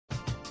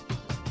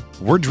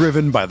We're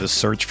driven by the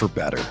search for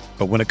better.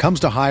 But when it comes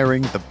to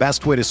hiring, the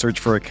best way to search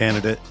for a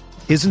candidate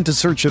isn't to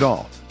search at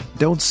all.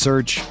 Don't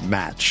search,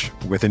 match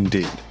with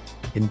Indeed.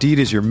 Indeed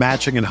is your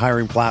matching and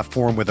hiring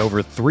platform with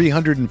over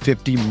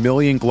 350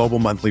 million global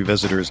monthly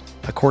visitors,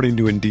 according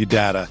to Indeed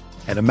data,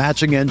 and a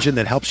matching engine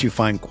that helps you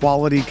find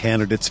quality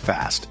candidates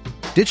fast.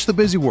 Ditch the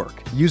busy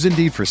work. Use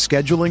Indeed for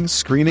scheduling,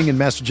 screening, and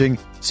messaging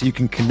so you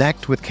can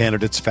connect with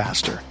candidates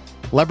faster.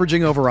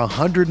 Leveraging over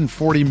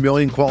 140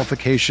 million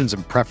qualifications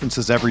and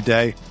preferences every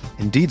day,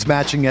 Indeed's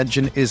matching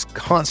engine is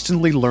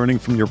constantly learning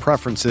from your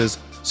preferences,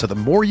 so the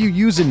more you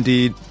use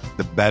Indeed,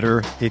 the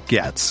better it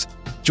gets.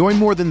 Join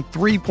more than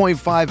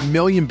 3.5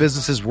 million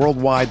businesses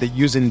worldwide that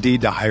use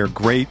Indeed to hire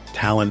great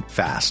talent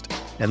fast.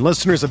 And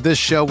listeners of this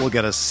show will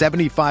get a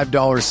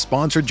 $75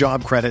 sponsored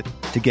job credit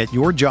to get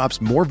your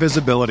jobs more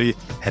visibility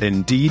at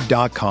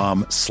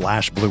Indeed.com/Blue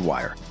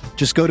Wire.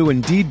 Just go to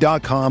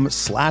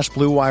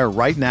Indeed.com/Blue Wire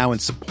right now and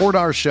support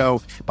our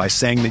show by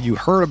saying that you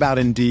heard about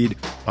Indeed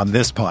on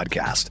this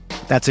podcast.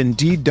 That's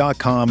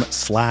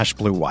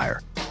Indeed.com/Blue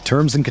Wire.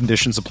 Terms and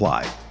conditions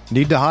apply.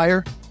 Need to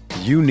hire?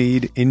 You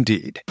need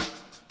Indeed.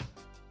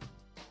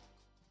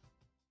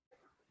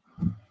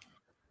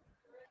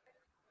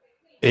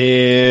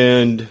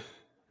 And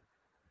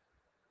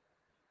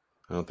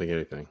I don't think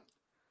anything.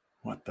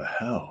 What the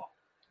hell?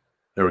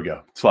 There we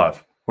go. It's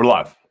live. We're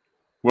live.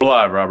 We're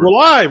live, Robert. We're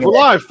live. We're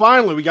live.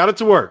 Finally, we got it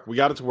to work.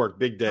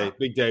 Big day.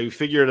 Big day. We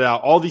figured it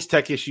out. All these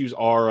tech issues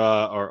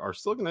are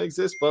still going to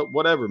exist, but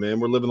whatever,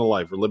 man. We're living the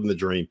life. We're living the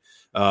dream.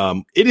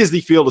 It is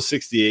the Field of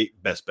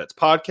 68 Best Bets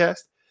podcast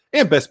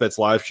and Best Bets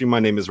live stream.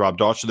 My name is Rob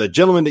Dauscher. The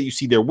gentleman that you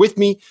see there with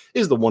me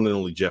is the one and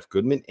only Jeff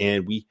Goodman,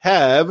 and we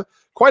have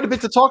quite a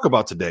bit to talk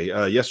about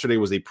today. Yesterday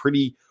was a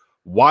pretty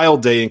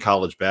wild day in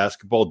college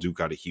basketball. Duke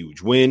got a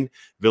huge win.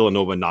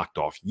 Villanova knocked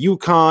off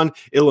UConn.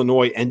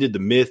 Illinois ended the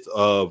myth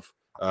of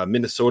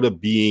Minnesota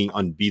being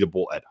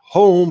unbeatable at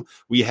home.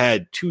 We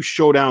had two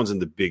showdowns in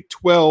the Big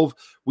 12.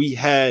 We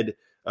had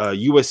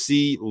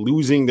USC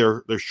losing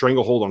their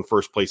stranglehold on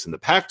first place in the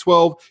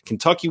Pac-12.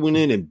 Kentucky went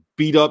in and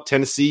beat up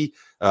Tennessee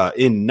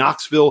in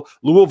Knoxville.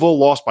 Louisville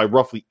lost by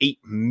roughly $8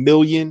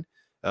 million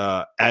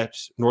at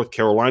North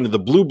Carolina. The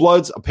Blue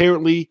Bloods,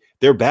 apparently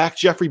they're back,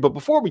 Jeffrey. But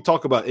before we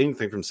talk about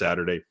anything from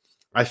Saturday,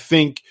 I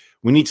think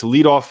we need to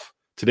lead off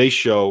today's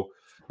show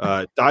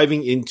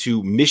diving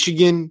into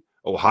Michigan,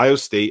 Ohio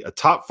State, a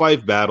top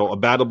 5 battle, a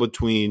battle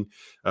between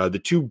the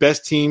two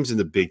best teams in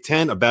the Big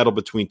Ten, a battle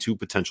between two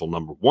potential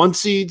number 1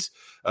 seeds,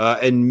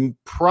 and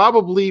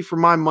probably, for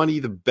my money,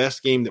 the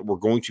best game that we're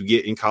going to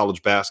get in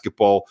college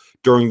basketball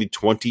during the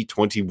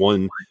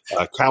 2021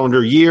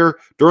 calendar year,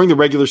 during the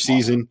regular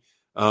season.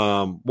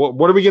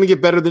 What are we going to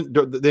get better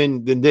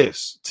than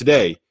this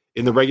today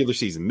in the regular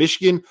season?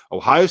 Michigan,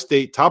 Ohio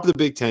State, top of the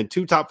Big Ten,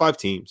 two top 5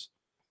 teams.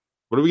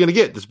 What are we going to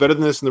get that's better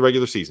than this in the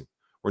regular season?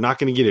 We're not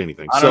going to get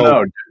anything. I don't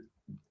know.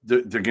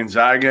 Do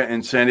Gonzaga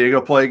and San Diego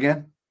play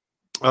again?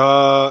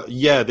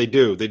 Yeah, they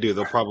do.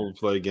 They'll probably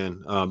play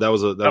again. That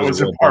was a part. That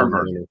was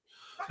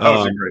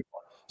a great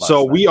one.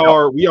 So we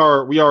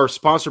are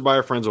sponsored by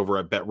our friends over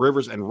at Bet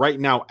Rivers, and right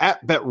now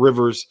at Bet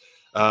Rivers,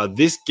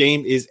 this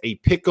game is a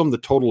pick'em. The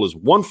total is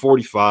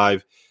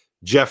 145.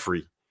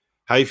 Jeffrey,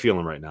 how you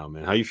feeling right now,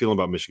 man? How you feeling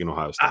about Michigan,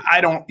 Ohio State? I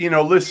don't.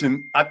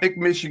 Listen. I think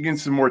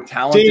Michigan's the more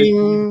talented.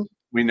 Ding.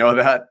 We know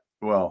that.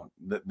 Well,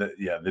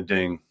 the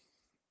ding.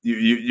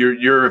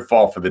 You're at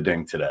fault for the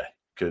ding today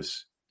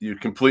because you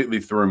completely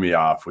threw me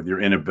off with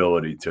your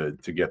inability to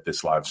get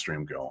this live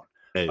stream going.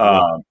 Hey,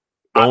 don't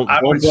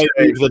blame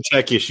the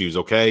tech issues,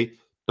 okay?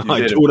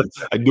 I do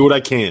what I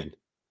can.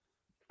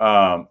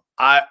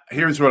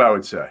 Here's what I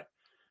would say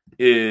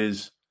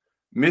is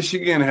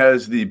Michigan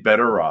has the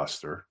better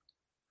roster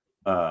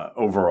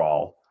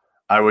overall.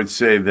 I would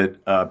say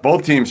that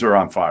both teams are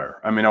on fire.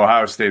 I mean,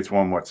 Ohio State's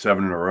won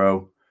 7 in a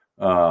row.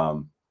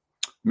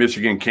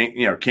 Michigan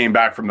came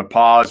back from the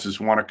pause, has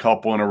won a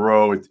couple in a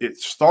row. It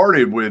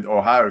started with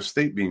Ohio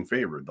State being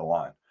favored, the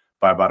line,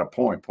 by about a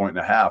point and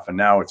a half, and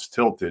now it's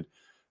tilted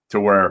to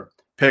where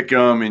pick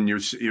them, and you're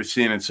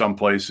seeing in some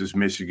places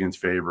Michigan's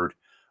favored.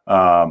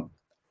 I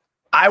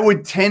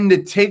would tend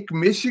to take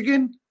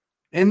Michigan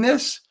in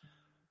this,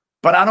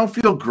 but I don't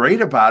feel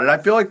great about it. I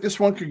feel like this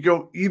one could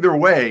go either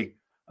way.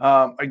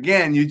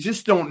 Again, you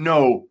just don't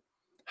know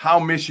how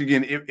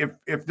Michigan,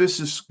 if this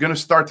is going to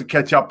start to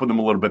catch up with them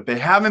a little bit. They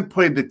haven't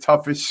played the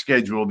toughest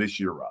schedule this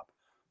year, Rob.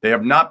 They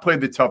have not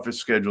played the toughest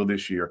schedule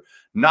this year.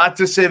 Not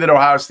to say that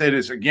Ohio State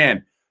is,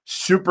 again,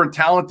 super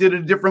talented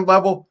at a different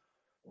level,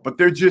 but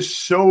they're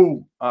just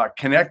so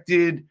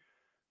connected.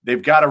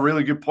 They've got a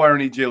really good player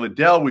in E.J.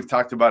 Liddell. We've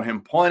talked about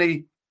him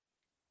plenty.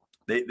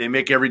 They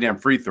make every damn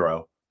free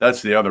throw.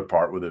 That's the other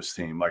part with this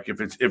team. Like if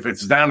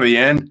it's down to the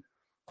end,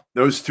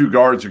 those two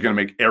guards are going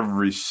to make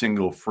every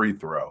single free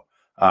throw.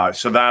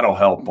 So that'll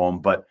help them.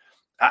 But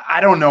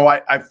I don't know.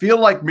 I feel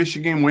like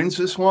Michigan wins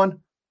this one,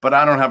 but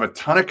I don't have a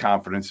ton of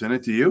confidence in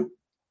it. Do you?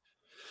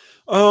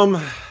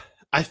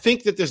 I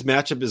think that this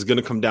matchup is going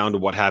to come down to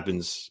what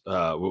happens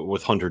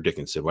with Hunter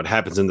Dickinson, what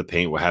happens in the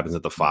paint, what happens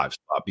at the 5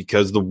 spot,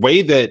 because the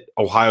way that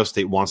Ohio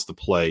State wants to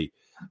play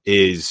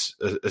is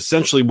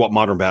essentially what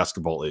modern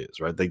basketball is,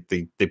 right?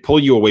 They pull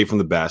you away from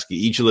the basket.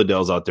 Each of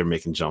Liddell's out there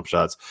making jump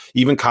shots.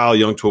 Even Kyle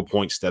Young to a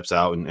point steps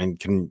out and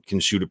can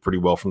shoot it pretty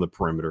well from the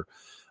perimeter.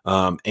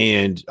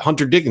 And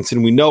Hunter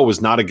Dickinson, we know,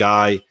 is not a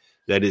guy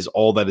that is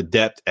all that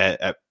adept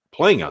at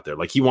playing out there.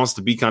 Like, he wants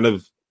to be kind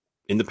of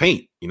in the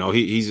paint.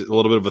 He's a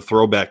little bit of a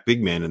throwback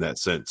big man in that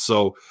sense.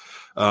 So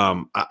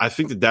I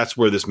think that's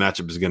where this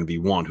matchup is going to be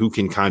won. Who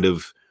can kind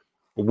of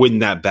win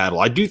that battle?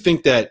 I do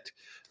think that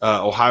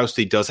Ohio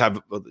State does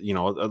have, a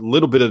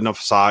little bit of enough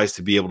size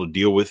to be able to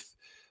deal with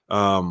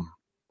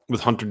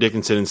Hunter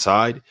Dickinson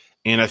inside.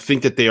 And I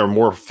think that they are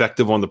more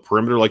effective on the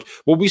perimeter. Like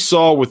what we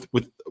saw with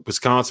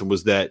Wisconsin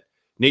was that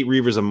Nate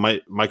Reavers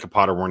and Micah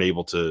Potter weren't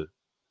able to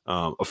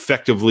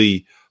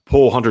effectively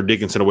pull Hunter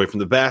Dickinson away from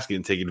the basket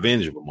and take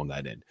advantage of him on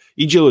that end.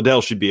 E.J.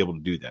 Liddell should be able to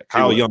do that.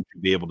 Kyle Young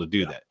should be able to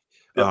do that.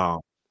 Yeah.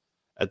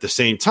 At the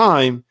same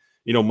time,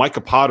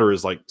 Micah Potter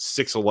is like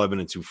 6'11"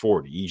 and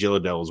 240. E.J.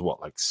 Liddell is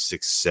what, like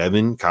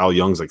 6'7"? Kyle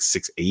Young's like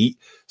 6'8".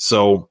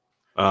 So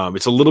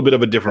it's a little bit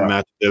of a different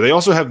match there. They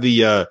also have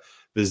the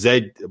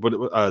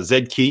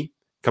Zed Key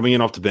coming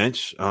in off the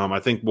bench. I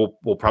think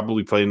will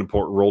probably play an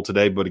important role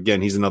today. But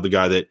again, he's another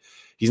guy that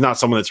he's not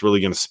someone that's really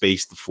going to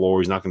space the floor.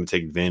 He's not going to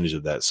take advantage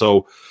of that.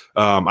 So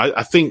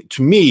I think,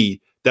 to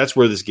me, that's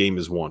where this game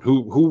is won.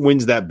 Who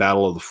wins that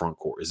battle of the front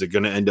court? Is it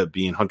going to end up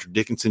being Hunter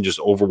Dickinson just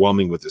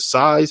overwhelming with his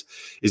size?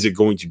 Is it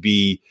going to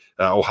be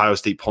Ohio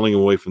State pulling him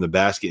away from the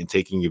basket and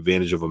taking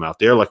advantage of him out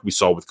there, like we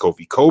saw with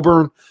Kofi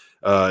Cockburn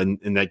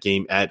in that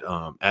game at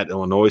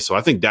Illinois? So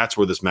I think that's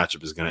where this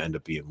matchup is going to end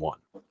up being won.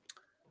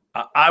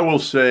 I will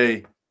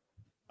say,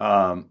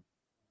 I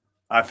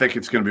think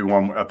it's going to be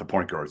one at the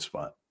point guard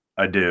spot.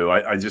 I do.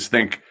 I just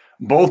think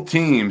both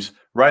teams,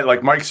 right?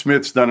 Like Mike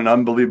Smith's done an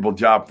unbelievable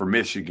job for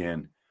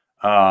Michigan.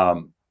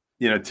 To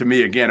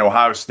me, again,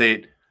 Ohio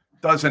State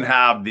doesn't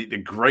have the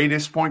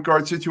greatest point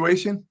guard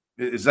situation.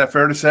 Is that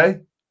fair to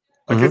say?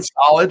 Like, it's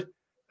solid.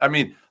 I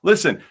mean,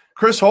 listen,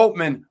 Chris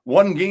Holtmann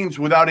won games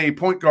without a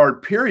point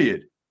guard,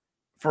 period,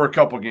 for a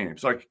couple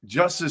games. Like,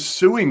 Justice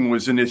Suing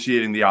was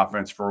initiating the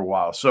offense for a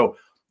while. So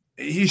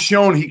he's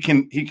shown he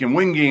can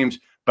win games,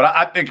 but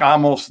I think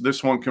almost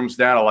this one comes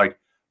down to, like,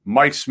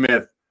 Mike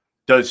Smith.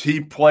 Does he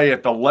play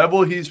at the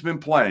level he's been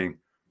playing,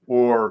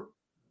 or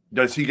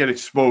does he get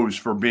exposed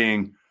for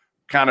being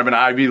kind of an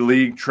Ivy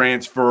League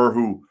transfer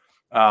who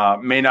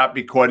may not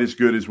be quite as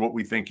good as what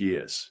we think he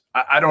is?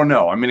 I don't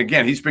know. I mean,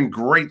 again, he's been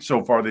great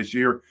so far this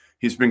year.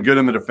 He's been good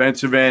in the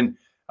defensive end.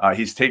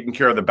 He's taking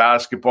care of the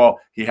basketball.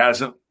 He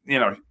hasn't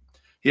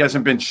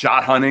been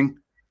shot hunting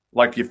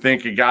like you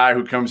think a guy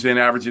who comes in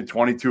averaging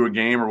 22 a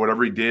game or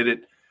whatever he did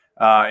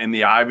in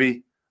the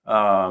Ivy.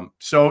 I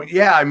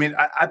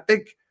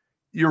think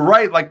you're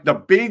right. Like, the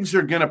bigs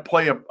are going to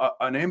play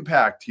an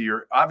impact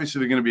here. Obviously,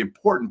 they're going to be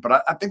important,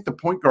 but I think the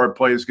point guard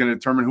play is going to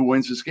determine who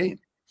wins this game.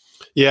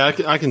 Yeah,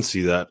 I can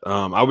see that.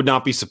 I would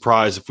not be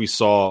surprised if we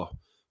saw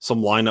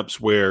some lineups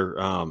where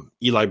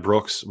Eli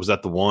Brooks was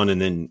at the one,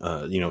 and then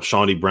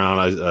Shawnee Brown,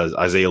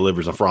 Isaiah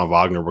Livers, and Franz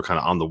Wagner were kind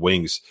of on the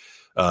wings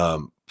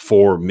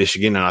for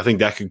Michigan, and I think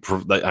that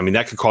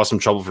could cause some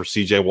trouble for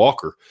C.J.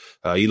 Walker.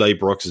 Eli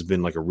Brooks has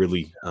been like a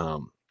really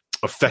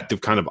effective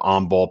kind of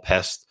on-ball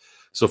pest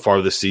so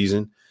far this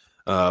season.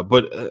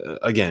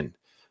 Again,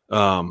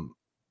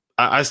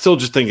 I still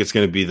just think it's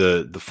going to be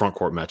the front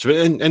court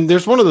matchup. And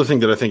there's one other thing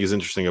that I think is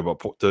interesting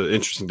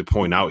to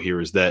point out here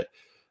is that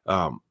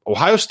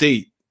Ohio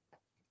State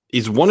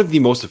is one of the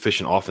most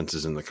efficient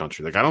offenses in the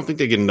country. Like, I don't think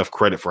they get enough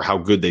credit for how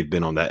good they've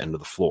been on that end of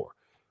the floor,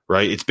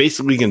 right? It's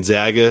basically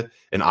Gonzaga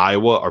and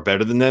Iowa are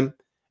better than them.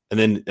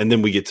 And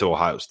then we get to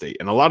Ohio State.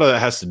 And a lot of that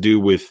has to do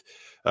with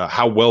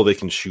how well they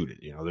can shoot it.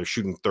 They're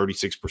shooting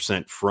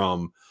 36%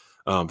 from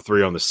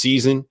three on the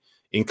season.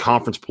 In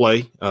conference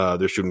play,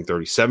 they're shooting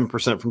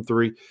 37% from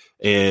three.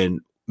 And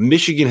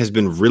Michigan has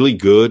been really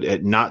good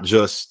at not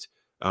just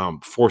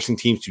forcing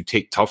teams to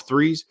take tough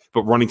threes,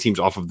 but running teams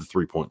off of the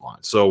 3-point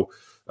line. So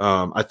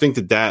I think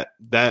that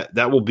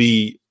will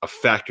be a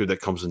factor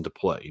that comes into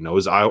play.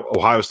 Is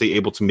Ohio State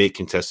able to make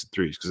contested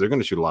threes? Because they're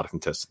going to shoot a lot of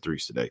contested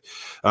threes today.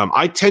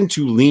 I tend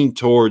to lean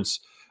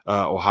towards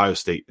Ohio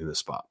State in this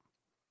spot.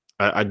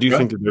 I do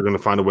think that they're going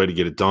to find a way to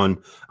get it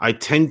done. I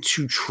tend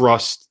to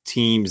trust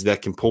teams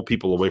that can pull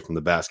people away from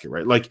the basket,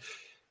 right? Like,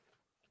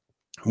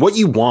 what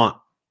you want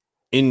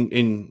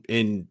in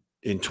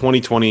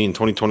 2020 and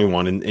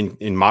 2021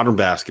 in modern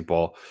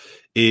basketball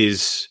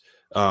is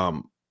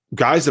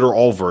guys that are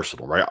all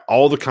versatile, right?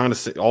 All kind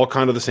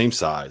of the same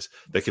size,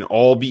 that can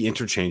all be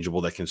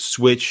interchangeable, that can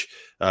switch,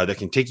 that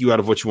can take you out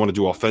of what you want to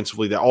do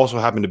offensively, that also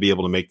happen to be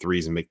able to make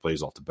threes and make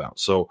plays off the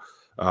bounce. So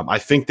I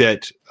think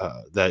that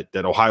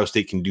Ohio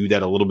State can do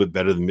that a little bit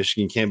better than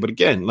Michigan can. But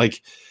again,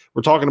 like,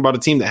 we're talking about a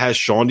team that has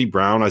Shawnee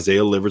Brown,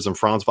 Isaiah Livers, and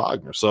Franz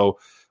Wagner. So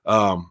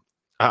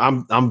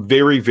I'm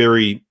very,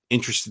 very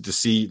interested to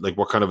see like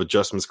what kind of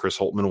adjustments Chris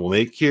Holtmann will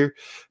make here.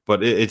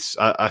 But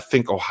I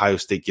think Ohio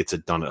State gets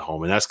it done at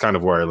home, and that's kind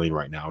of where I lean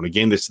right now. In a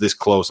game that's this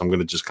close, I'm going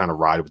to just kind of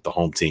ride with the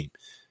home team.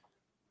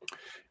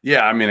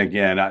 Yeah, I mean,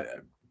 again,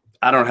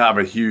 I don't have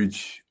a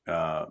huge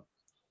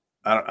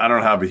I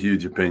don't have a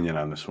huge opinion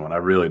on this one. I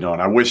really don't.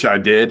 I wish I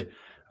did.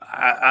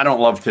 I don't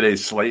love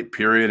today's slate,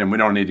 period, and we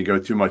don't need to go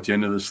too much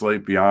into the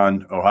slate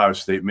beyond Ohio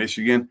State,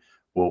 Michigan.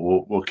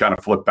 We'll kind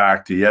of flip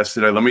back to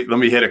yesterday. Let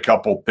me hit a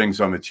couple things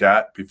on the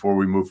chat before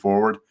we move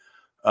forward.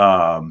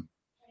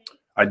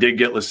 I did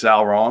get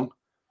LaSalle wrong,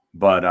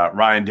 but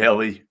Ryan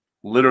Daly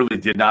literally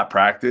did not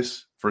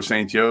practice for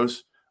St.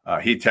 Joe's.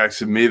 He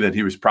texted me that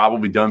he was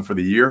probably done for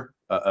the year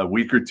a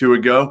week or two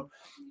ago.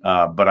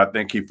 But I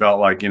think he felt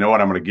like, you know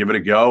what, I'm going to give it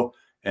a go.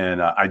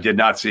 And I did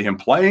not see him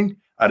playing.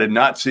 I did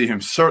not see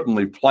him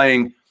certainly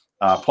playing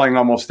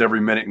almost every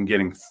minute and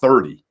getting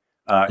 30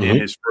 in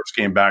his first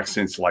game back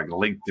since like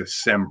late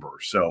December.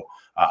 So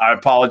I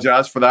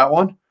apologize for that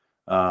one.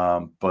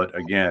 But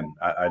again,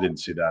 I didn't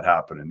see that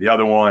happening. The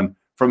other one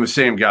from the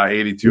same guy,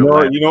 82.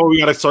 You know what we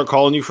got to start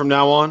calling you from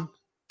now on?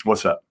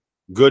 What's that?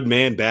 Good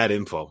man, bad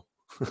info.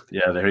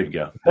 Yeah, there you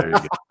go.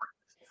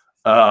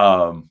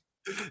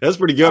 That's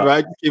pretty good,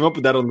 right? You came up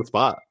with that on the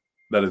spot.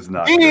 That is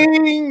not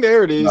ding,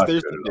 there it is. Not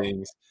There's the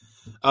things.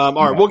 All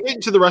right, we'll get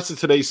into the rest of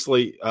today's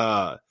slate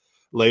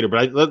later,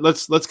 but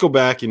let's go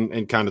back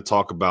and kind of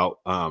talk about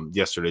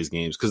yesterday's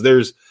games, because there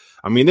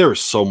was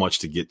so much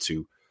to get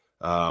to.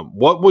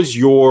 What was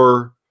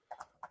the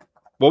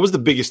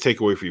biggest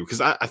takeaway for you?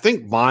 Because I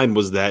think mine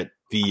was that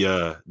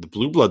the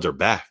Blue Bloods are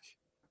back,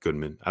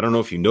 Goodman. I don't know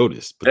if you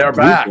noticed, but they're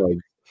back.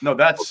 No,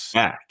 that's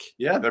back.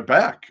 Yeah, they're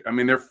back. I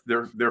mean,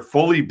 they're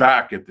fully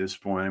back at this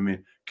point. I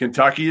mean,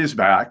 Kentucky is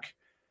back,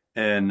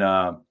 and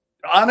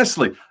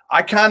honestly,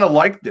 I kind of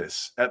like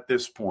this at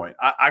this point.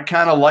 I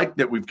kind of like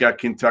that we've got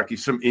Kentucky,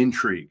 some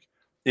intrigue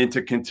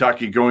into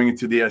Kentucky going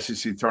into the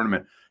SEC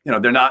tournament. You know,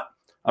 they're not.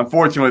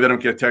 Unfortunately, they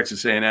don't get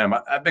Texas A&M.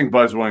 I think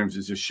Buzz Williams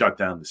has just shut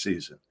down the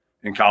season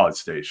in College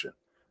Station.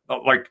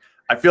 Like,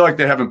 I feel like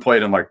they haven't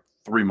played in like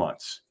 3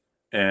 months,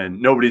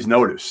 and nobody's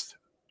noticed.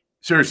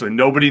 Seriously,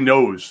 nobody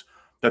knows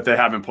that they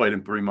haven't played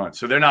in 3 months.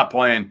 So they're not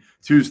playing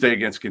Tuesday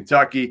against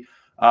Kentucky.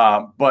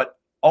 But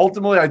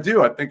ultimately, I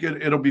do. I think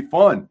it'll be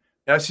fun.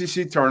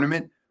 SEC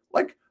tournament.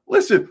 Like,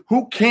 listen,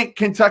 who can't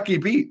Kentucky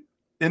beat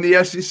in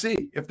the SEC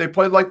if they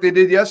played like they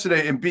did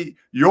yesterday and beat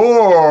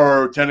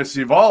your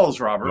Tennessee Vols,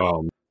 Robert?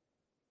 Oh,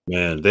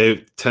 man,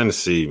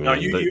 Tennessee, man.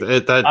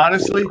 No,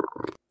 honestly,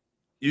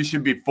 you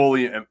should be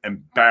fully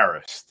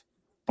embarrassed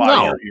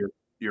by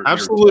your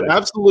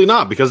absolutely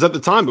not, because at the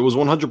time it was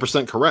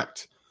 100%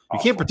 correct. You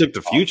can't predict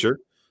the future.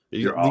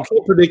 You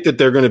can't predict that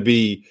they're going to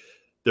be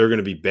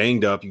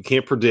banged up. You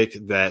can't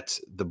predict that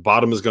the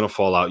bottom is going to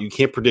fall out. You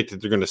can't predict that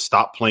they're going to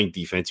stop playing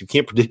defense. You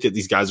can't predict that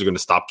these guys are going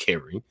to stop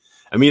caring.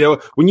 I mean,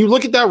 when you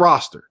look at that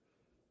roster,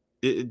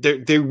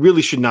 they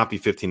really should not be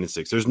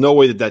 15-6. There's no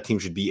way that team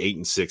should be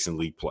 8-6 in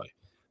league play.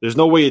 There's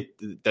no way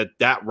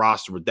that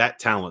roster with that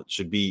talent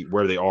should be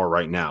where they are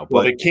right now.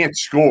 But they can't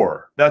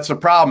score. That's the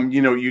problem.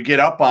 You know, you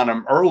get up on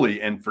them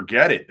early and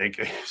forget it. They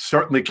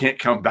certainly can't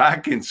come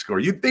back and score.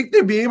 You'd think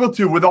they'd be able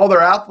to, with all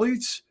their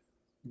athletes,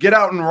 get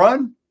out and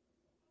run.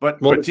 But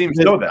teams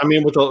know that. I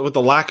mean, with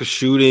the lack of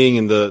shooting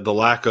and the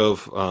lack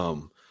of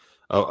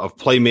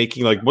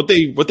playmaking, like what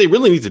they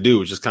really need to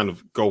do is just kind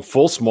of go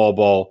full small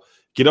ball,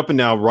 get up and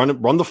down,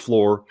 run the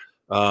floor.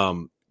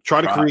 Try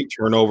to create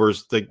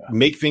turnovers,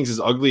 make things as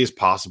ugly as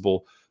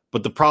possible.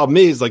 But the problem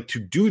is, like, to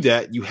do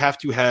that, you have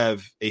to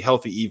have a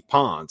healthy Yves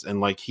Pons, and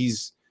like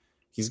he's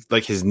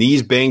like his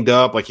knees banged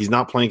up, like he's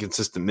not playing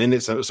consistent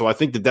minutes. So I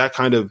think that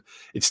kind of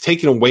it's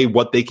taken away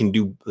what they can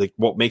do, like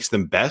what makes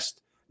them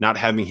best, not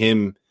having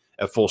him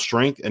at full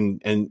strength,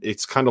 and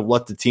it's kind of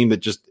left the team that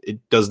just it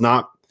does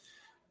not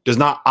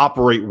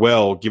operate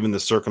well given the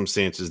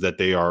circumstances that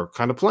they are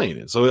kind of playing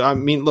in. So I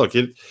mean, look,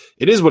 it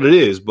is what it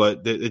is,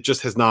 but it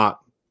just has not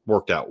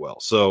worked out well.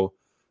 So,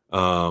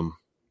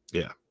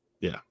 yeah,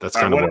 that's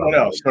kind of what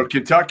else. So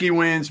Kentucky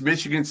wins,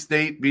 Michigan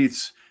State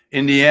beats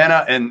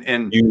Indiana,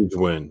 and huge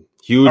win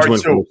for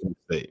Michigan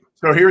State.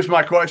 So here's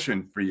my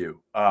question for you: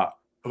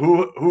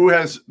 who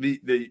has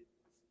the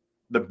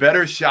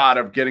better shot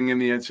of getting in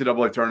the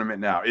NCAA tournament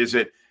now? Is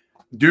it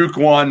Duke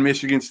 1,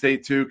 Michigan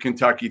State 2,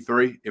 Kentucky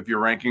 3? If you're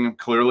ranking them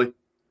clearly,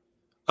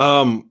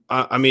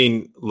 I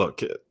mean,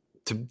 look.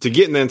 To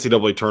get in the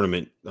NCAA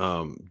tournament,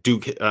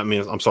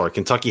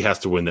 Kentucky has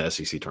to win the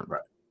SEC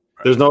tournament.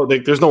 Right. There's no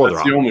other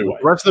option. The only way.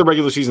 The rest of the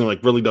regular season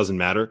really doesn't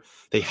matter.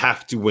 They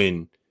have to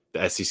win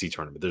the SEC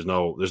tournament. There's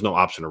no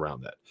option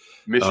around that.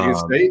 Michigan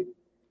State.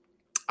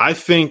 I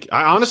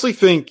honestly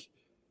think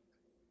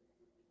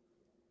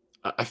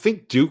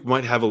Duke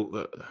might have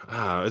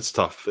it's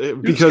tough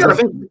because I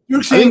think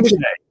Duke's in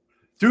today.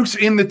 Duke's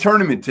in the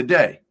tournament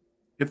today.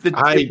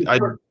 I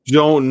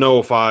don't know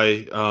if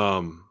I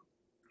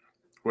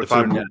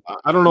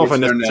don't know if I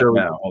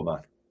necessarily hold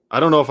on. I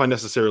don't know if I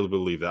necessarily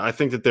believe that. I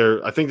think that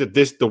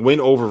the win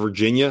over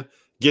Virginia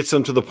gets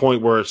them to the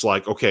point where it's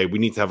like, okay, we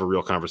need to have a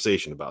real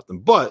conversation about them.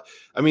 But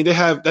I mean,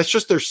 that's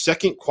just their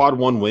second quad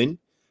 1 win,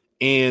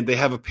 and they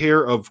have a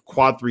pair of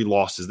quad 3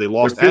 losses. They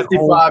lost They're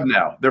 55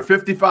 now. They're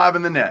 55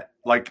 in the net.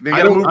 Like they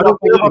got to move up.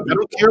 I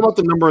don't care about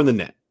the number in the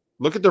net.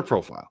 Look at their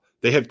profile.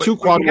 They have two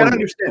quad 1. You got to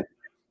understand.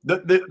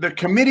 The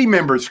committee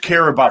members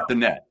care about the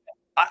net.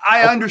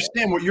 I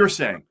understand what you're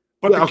saying.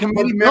 But the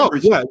committee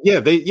members,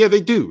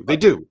 they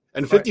do.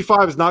 And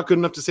 55 is not good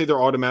enough to say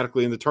they're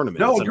automatically in the tournament.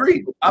 No,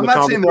 agreed. I'm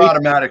not saying they're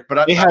automatic,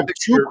 but they have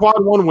 2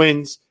 quad 1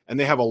 wins, and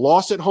they have a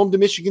loss at home to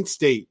Michigan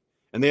State,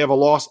 and they have a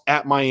loss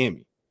at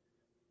Miami.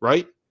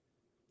 Right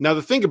now,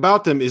 the thing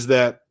about them is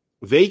that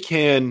they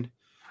can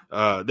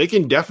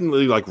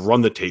definitely like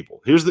run the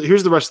table. Here's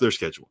the rest of their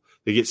schedule.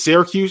 They get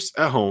Syracuse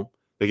at home,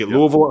 they get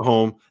Louisville at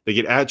home, they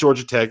get at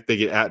Georgia Tech, they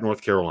get at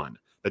North Carolina.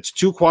 That's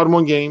 2 quad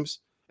 1 games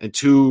and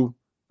 2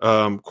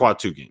 quad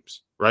 2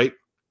 games, right?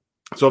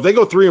 So if they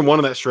go 3-1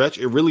 in that stretch,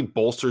 it really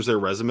bolsters their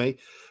resume.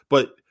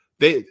 But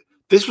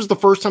this was the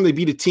first time they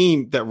beat a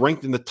team that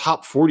ranked in the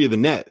top 40 of the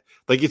net.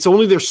 Like, it's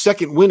only their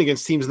second win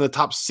against teams in the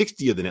top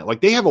 60 of the net. Like,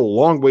 they have a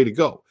long way to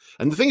go.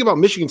 And the thing about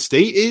Michigan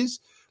State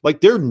is,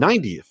 like, they're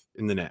 90th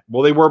in the net.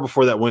 Well, they were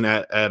before that win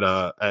at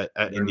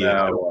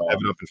Indiana. I don't have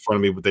it up in front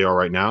of me what they are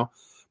right now.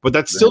 But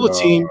that's still a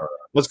team.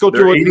 Let's go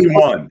through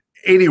 81.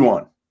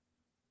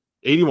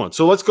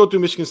 So let's go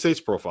through Michigan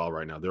State's profile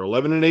right now. They're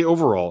 11-8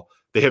 overall.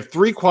 They have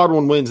 3 quad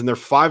 1 wins, and they're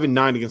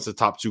 5-9 against the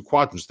top 2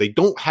 quadrants. They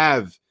don't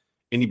have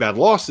any bad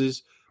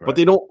losses, but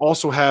they don't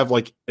also have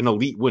like an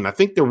elite win. I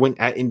think their win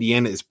at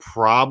Indiana is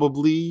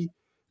probably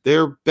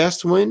their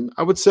best win,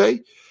 I would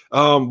say.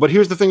 But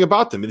here's the thing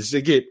about them is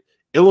they get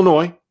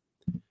Illinois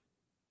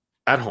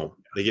at home.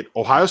 They get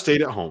Ohio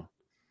State at home.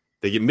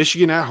 They get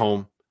Michigan at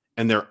home,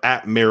 and they're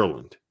at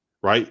Maryland,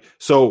 right?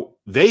 So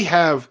they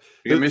have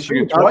 – They get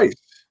Michigan twice.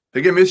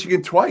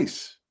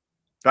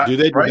 Do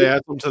they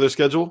add them to their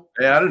schedule?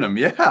 They added them,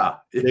 yeah.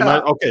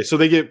 Okay, so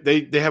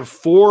they have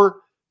 4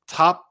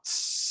 top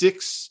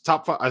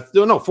 5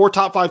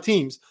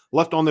 teams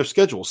left on their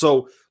schedule.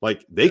 So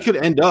like they could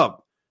end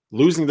up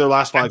losing their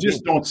last 5 games. I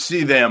just don't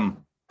see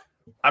them.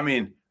 I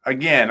mean,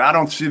 again, I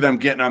don't see them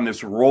getting on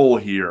this roll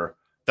here.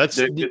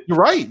 You're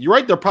right. You're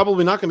right. They're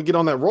probably not going to get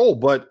on that roll,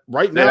 but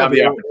right now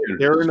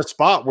they're in a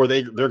spot where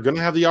they're going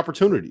to have the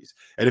opportunities.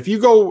 And if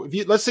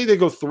let's say they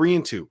go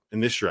 3-2 in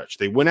this stretch,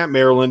 they win at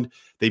Maryland,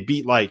 they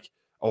beat like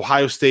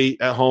Ohio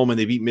State at home, and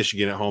they beat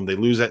Michigan at home. They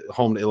lose at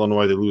home to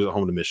Illinois. They lose at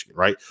home to Michigan,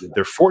 right? Yeah.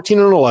 They're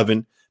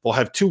 14-11. They'll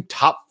have 2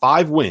 top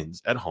 5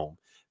 wins at home.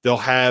 They'll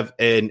have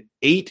an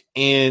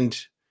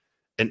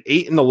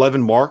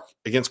 8-11 mark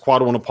against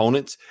quad 1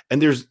 opponents.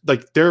 And there's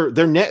like their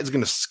net is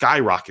going to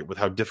skyrocket with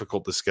how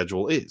difficult the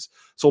schedule is.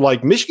 So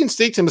like Michigan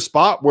State's in a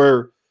spot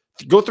where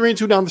go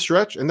 3-2 down the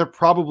stretch, and they're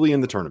probably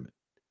in the tournament,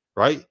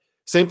 right?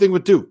 Same thing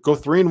with Duke. Go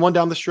 3-1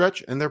 down the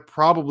stretch, and they're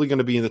probably going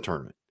to be in the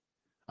tournament,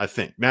 I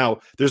think. Now,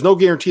 there's no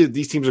guarantee that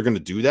these teams are going to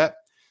do that,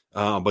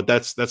 but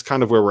that's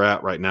kind of where we're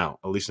at right now,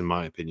 at least in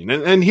my opinion.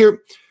 And here,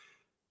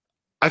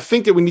 I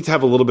think that we need to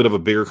have a little bit of a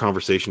bigger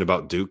conversation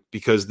about Duke,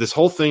 because this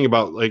whole thing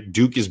about like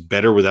Duke is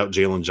better without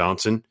Jalen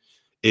Johnson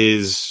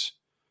is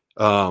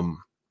so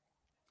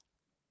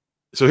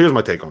here's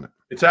my take on it.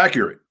 It's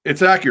accurate.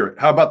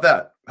 How about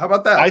that?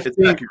 I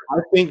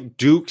think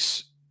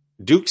Duke's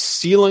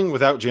ceiling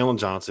without Jalen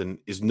Johnson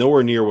is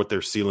nowhere near what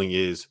their ceiling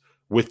is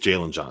with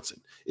Jalen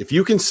Johnson. If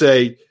you can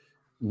say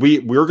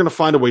we're going to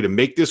find a way to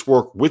make this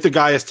work with a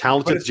guy as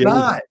talented as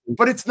Jalen,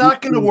 but it's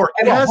not going to work.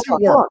 It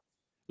hasn't worked.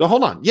 No,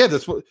 hold on. Yeah,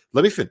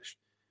 let me finish.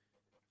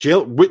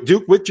 With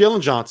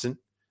Jalen Johnson,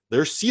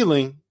 their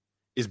ceiling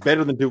is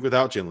better than Duke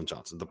without Jalen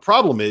Johnson. The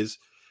problem is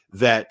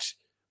that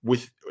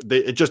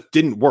it just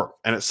didn't work.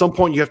 And at some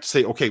point you have to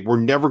say, okay, we're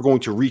never going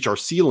to reach our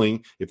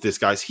ceiling if this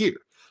guy's here.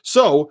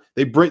 So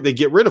they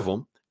get rid of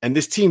him. And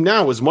this team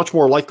now is much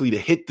more likely to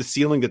hit the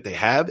ceiling that they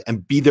have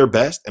and be their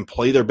best and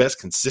play their best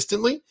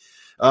consistently.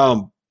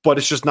 But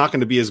it's just not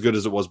going to be as good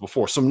as it was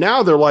before. So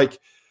now they're like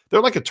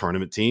a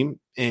tournament team.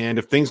 And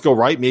if things go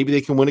right, maybe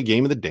they can win a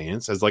game of the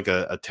dance as like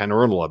a 10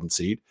 or an 11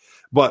 seed.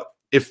 But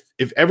if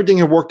everything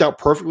had worked out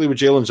perfectly with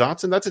Jalen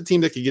Johnson, that's a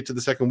team that could get to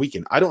the second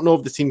weekend. I don't know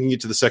if the team can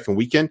get to the second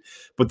weekend,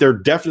 but they're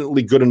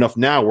definitely good enough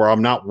now where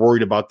I'm not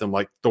worried about them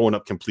like throwing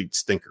up complete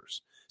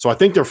stinkers. So I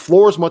think their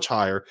floor is much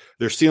higher,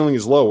 their ceiling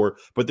is lower,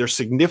 but they're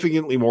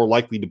significantly more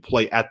likely to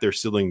play at their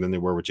ceiling than they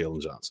were with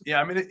Jalen Johnson.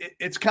 Yeah, I mean,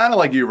 it's kind of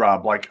like you,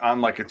 Rob, like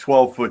on like a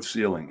 12-foot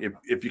ceiling.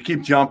 If you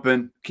keep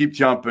jumping, you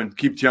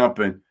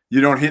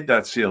don't hit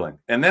that ceiling.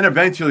 And then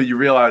eventually you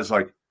realize,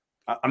 like,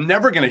 I'm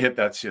never going to hit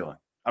that ceiling.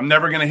 I'm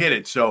never going to hit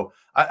it. So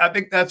I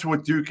think that's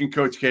what Duke and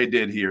Coach K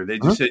did here. They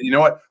just said, you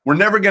know what? We're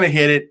never going to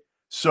hit it.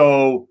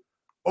 So,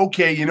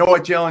 okay, you know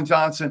what, Jalen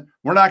Johnson?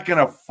 We're not going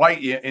to fight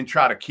you and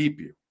try to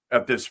keep you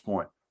at this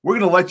point. We're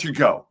going to let you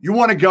go. You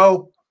want to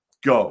go?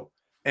 Go.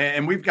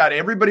 And we've got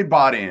everybody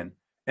bought in.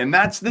 And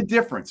that's the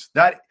difference.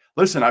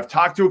 Listen, I've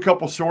talked to a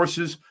couple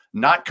sources,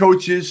 not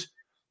coaches,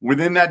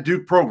 within that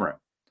Duke program.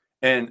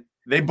 And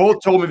they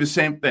both told me the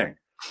same thing.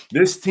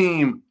 This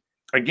team,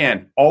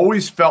 again,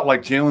 always felt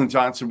like Jalen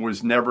Johnson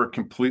was never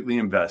completely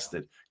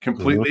invested,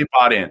 completely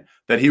bought in,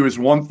 that he was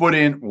 1 foot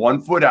in,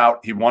 1 foot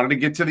out. He wanted to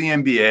get to the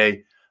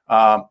NBA.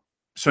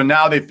 So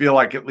now they feel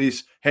like at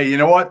least, hey, you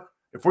know what?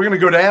 If we're going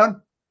to go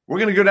down, we're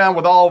going to go down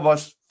with all of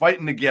us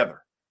fighting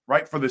together,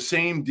 right, for the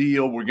same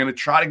deal. We're going to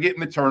try to get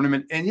in the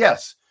tournament. And,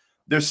 yes,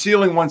 their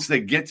ceiling once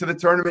they get to the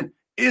tournament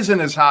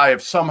isn't as high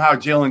if somehow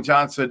Jalen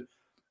Johnson,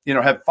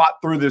 had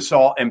fought through this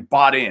all and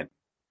bought in.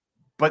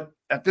 But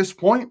at this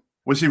point,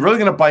 was he really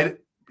going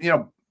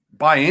to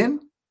buy in?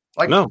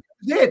 Like, no,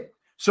 he did.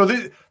 So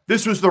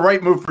this was the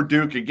right move for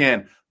Duke.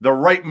 Again, the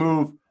right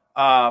move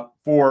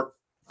for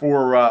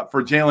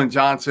Jalen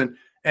Johnson.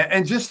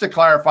 And just to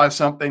clarify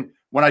something,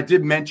 when I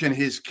did mention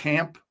his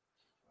camp,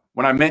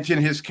 I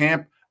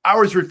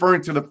was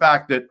referring to the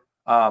fact that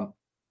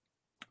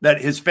that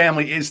his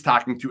family is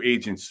talking to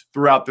agents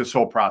throughout this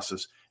whole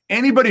process.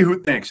 Anybody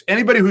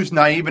who's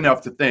naive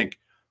enough to think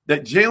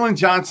that Jalen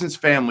Johnson's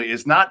family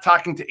is not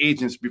talking to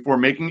agents before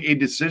making a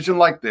decision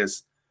like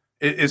this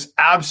is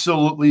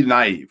absolutely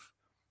naive.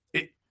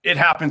 It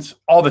happens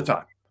all the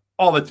time.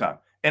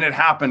 And it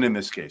happened in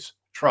this case.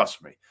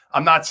 Trust me.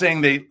 I'm not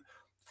saying they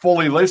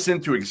fully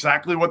listened to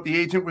exactly what the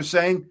agent was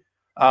saying,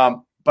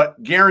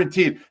 but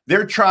guaranteed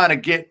they're trying to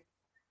get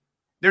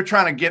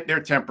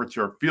their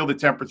temperature, feel the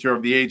temperature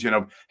of the agent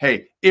of,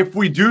 hey, if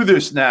we do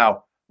this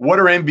now, what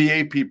are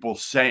NBA people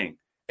saying?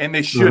 And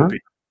they should be.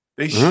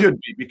 They should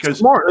be,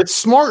 because it's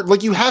smart.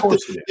 Like, you have to.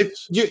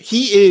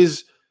 He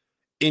is,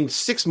 in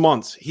 6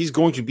 months, he's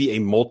going to be a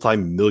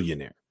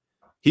multi-millionaire.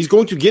 He's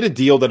going to get a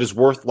deal that is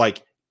worth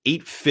like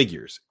 8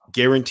 figures,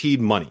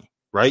 guaranteed money,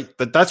 right?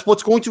 That's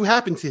what's going to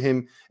happen to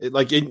him,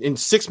 like in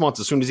 6 months,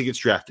 as soon as he gets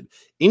drafted.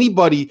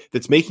 Anybody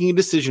that's making a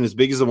decision as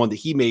big as the one that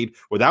he made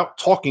without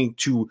talking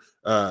to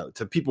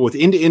people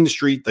within the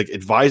industry, like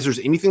advisors,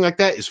 anything like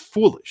that, is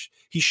foolish.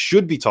 He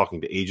should be talking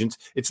to agents.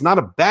 It's not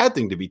a bad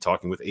thing to be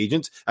talking with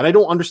agents, and I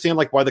don't understand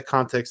like why the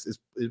context is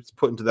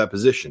put into that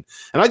position.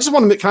 And I just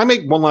want to can I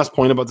make one last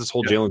point about this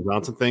whole Jalen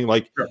Johnson thing?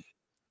 Like, sure.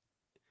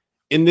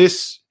 in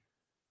this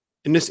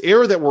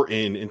era that we're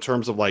in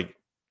terms of like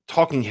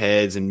talking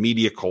heads and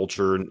media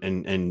culture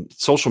and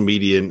social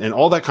media and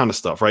all that kind of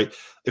stuff, right?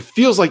 It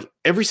feels like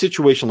every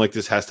situation like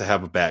this has to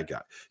have a bad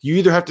guy. You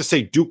either have to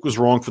say Duke was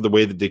wrong for the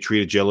way that they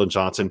treated Jalen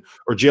Johnson,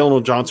 or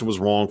Jalen Johnson was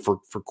wrong for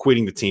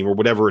quitting the team, or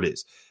whatever it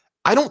is.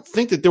 I don't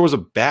think that there was a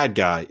bad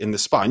guy in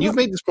this spot. And you've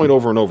made this point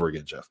over and over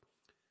again, Jeff.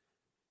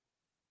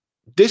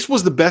 This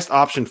was the best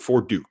option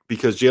for Duke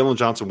because Jalen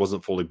Johnson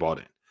wasn't fully bought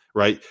in.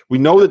 Right. We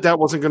know that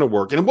wasn't going to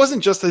work. And it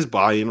wasn't just his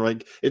buy-in,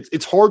 right?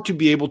 It's hard to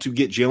be able to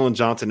get Jalen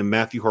Johnson and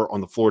Matthew Hurt on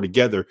the floor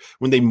together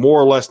when they more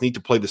or less need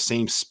to play the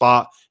same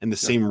spot and the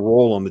same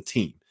role on the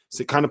team. So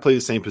they kind of play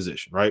the same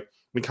position, right?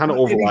 We kind of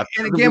overlap.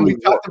 And again, we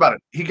talked about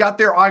it. He got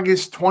there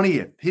August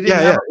 20th. He didn't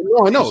have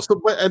no, I know.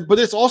 So, but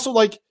it's also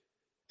like,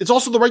 it's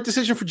also the right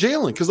decision for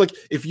Jalen. Because like,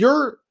 if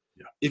you're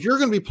going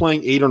to be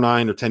playing 8 or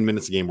 9 or 10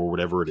 minutes a game or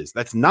whatever it is,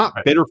 that's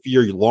not better for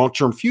your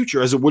long-term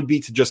future as it would be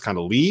to just kind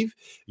of leave,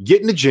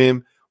 get in the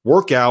gym,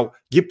 work out,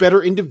 get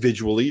better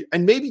individually,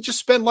 and maybe just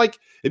spend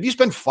if you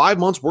spend 5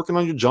 months working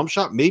on your jump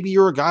shot, maybe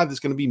you're a guy that's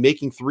going to be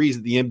making threes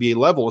at the NBA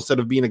level instead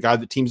of being a guy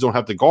that teams don't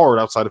have to guard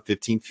outside of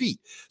 15 feet.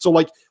 So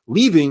like,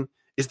 leaving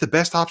is the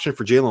best option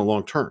for Jalen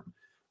long term.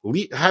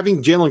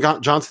 Having Jalen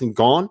Johnson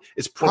gone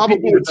is probably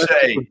the best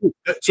thing.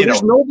 So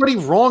there's nobody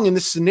wrong in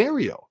this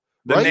scenario.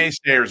 The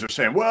naysayers are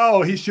saying,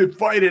 well, he should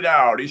fight it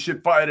out.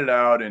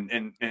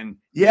 And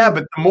yeah,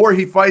 but the more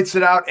he fights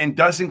it out and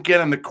doesn't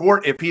get on the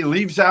court, if he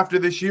leaves after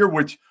this year,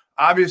 which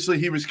obviously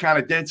he was kind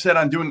of dead set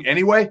on doing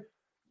anyway,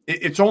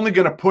 it's only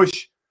going to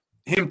push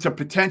him to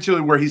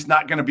potentially where he's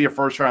not going to be a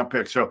first-round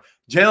pick. So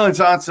Jalen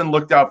Johnson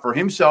looked out for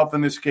himself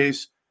in this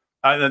case.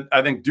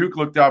 I think Duke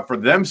looked out for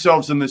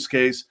themselves in this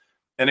case.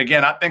 And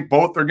again, I think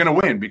both are going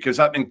to win because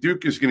I think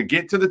Duke is going to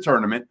get to the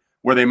tournament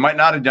where they might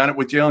not have done it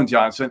with Jalen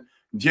Johnson.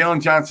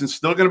 Jalen Johnson's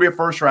still going to be a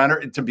first rounder.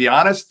 And to be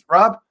honest,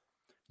 Rob,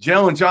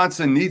 Jalen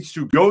Johnson needs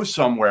to go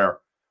somewhere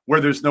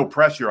where there's no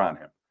pressure on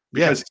him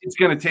because it's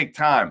going to take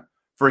time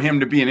for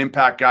him to be an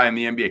impact guy in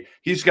the NBA.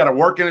 He's got to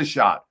work in his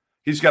shot.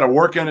 He's got to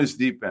work on his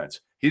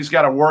defense. He's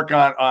got to work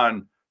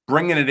on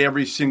bringing it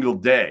every single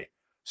day.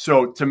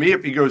 So to me,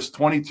 if he goes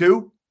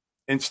 22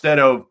 instead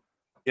of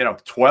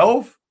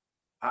 12,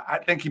 I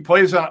think he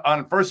plays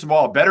on first of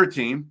all, a better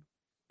team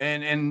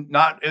and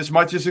not as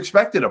much as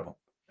expected of him.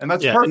 And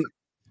that's perfect.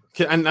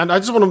 And I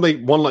just want to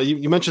make one.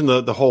 You mentioned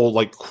the whole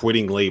like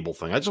quitting label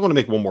thing. I just want to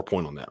make one more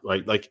point on that,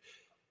 right? Like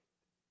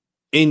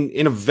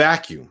in a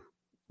vacuum,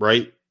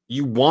 right?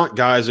 You want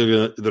guys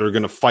that are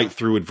going to fight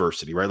through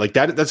adversity, right? Like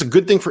that's a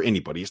good thing for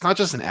anybody. It's not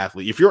just an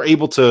athlete. If you're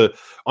able to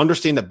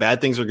understand that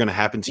bad things are going to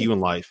happen to you in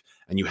life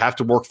and you have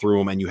to work through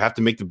them and you have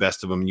to make the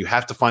best of them and you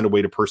have to find a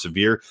way to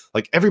persevere,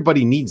 like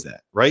everybody needs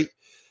that, right?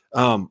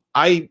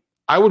 I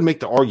would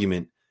make the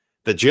argument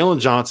that Jalen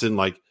Johnson,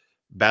 like,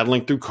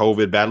 battling through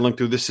COVID, battling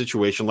through this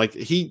situation, like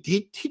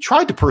he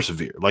tried to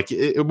persevere. Like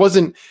it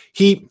wasn't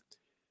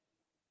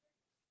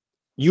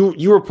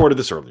you reported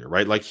this earlier,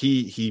 right? Like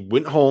he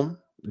went home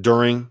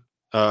during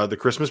the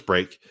Christmas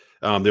break.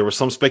 There was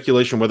some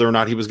speculation whether or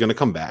not he was going to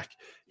come back.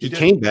 He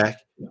came back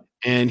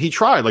and he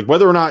tried, like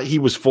whether or not he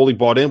was fully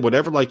bought in,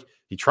 whatever, like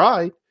he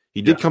tried.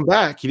 He did come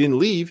back. He didn't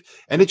leave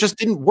and it just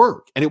didn't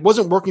work. And it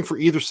wasn't working for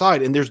either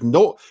side. And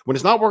when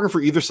it's not working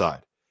for either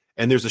side,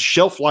 and there's a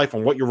shelf life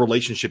on what your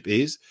relationship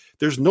is,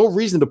 there's no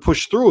reason to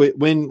push through it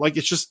when like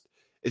it's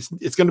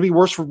going to be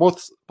worse for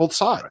both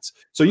sides.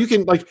 So you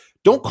can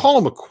don't call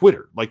him a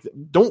quitter. Like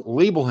don't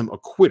label him a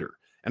quitter.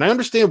 And I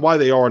understand why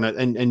they are.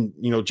 And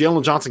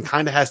Jalen Johnson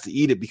kind of has to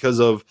eat it because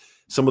of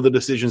some of the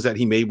decisions that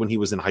he made when he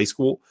was in high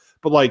school.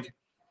 But like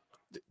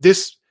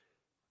this,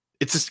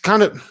 it's just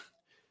kind of.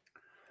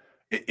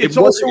 It's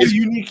also a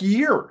unique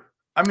year.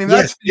 I mean,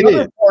 that's the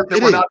other part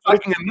that we're not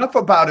talking enough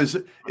about is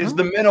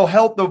the mental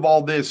health of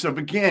all this. So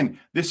again,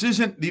 this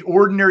isn't the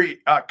ordinary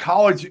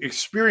college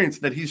experience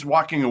that he's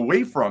walking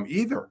away from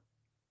either.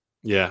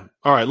 Yeah.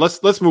 All right.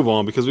 Let's move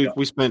on because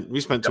we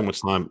spent too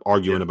much time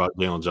arguing about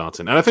Jalen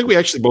Johnson, and I think we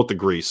actually both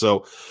agree.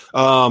 So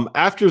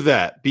after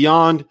that,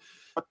 beyond,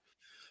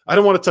 I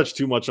don't want to touch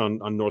too much on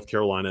North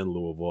Carolina and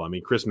Louisville. I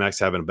mean, Chris Mack's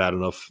having a bad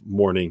enough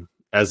morning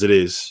as it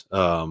is.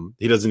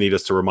 He doesn't need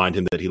us to remind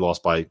him that he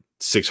lost by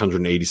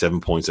 687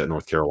 points at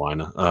North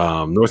Carolina.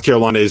 North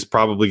Carolina is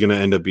probably going to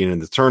end up being in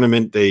the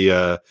tournament.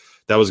 That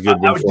was a good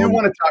win. I do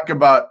want to talk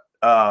about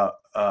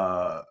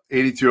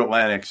 82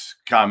 Atlantic's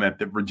comment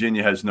that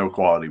Virginia has no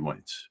quality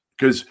wins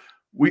because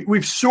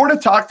we've sort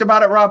of talked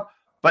about it, Rob,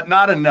 but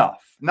not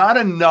enough.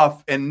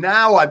 And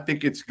now I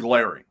think it's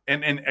glaring.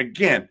 And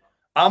again,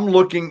 I'm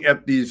looking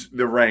at the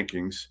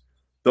rankings.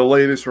 The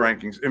latest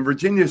rankings, and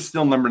Virginia is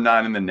still number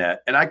 9 in the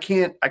net, and I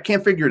can't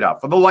figure it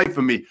out for the life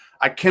of me.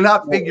 I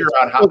cannot figure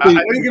out how. I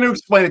know you're going to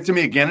explain it to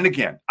me again and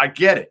again. I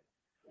get it,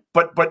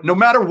 but no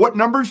matter what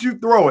numbers you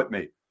throw at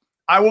me,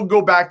 I will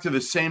go back to the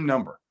same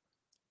number.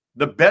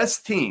 The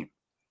best team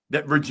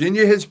that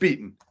Virginia has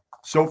beaten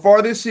so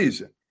far this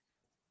season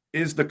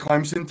is the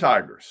Clemson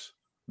Tigers.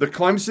 The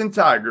Clemson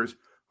Tigers,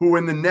 who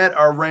in the net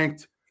are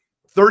ranked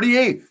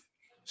 38th,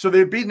 so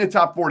they've beaten a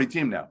top 40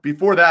 team now.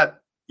 Before that.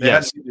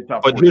 Yes,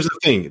 but here's the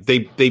thing: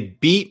 they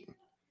beat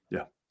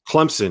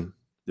Clemson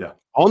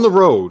on the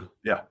road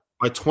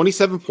by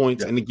 27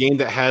 points in a game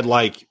that had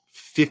like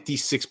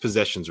 56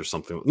 possessions or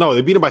something. No,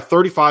 they beat them by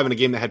 35 in a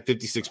game that had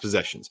 56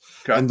 possessions.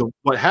 Okay. And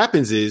what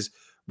happens is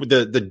with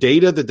the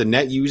data that the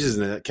net uses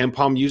and that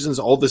KenPom uses,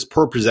 all this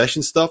per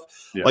possession stuff,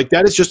 like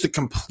that is just a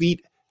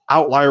complete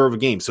outlier of a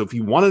game. So if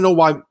you want to know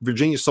why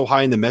Virginia is so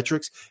high in the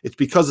metrics, it's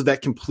because of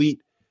that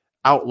complete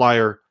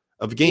outlier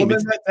of a game. Well,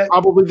 it's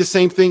probably the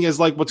same thing as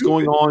like what's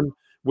going on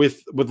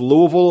with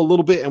Louisville a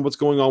little bit and what's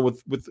going on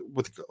with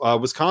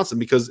Wisconsin,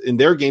 because in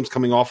their games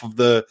coming off of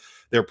their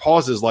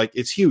pauses, like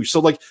it's huge. So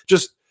like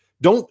just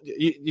don't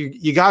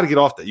you got to get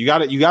off that. You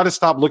got to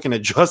stop looking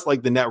at just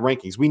like the net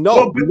rankings. We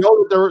know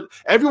that there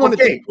everyone.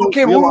 Okay,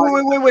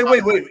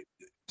 wait.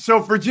 So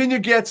Virginia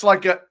gets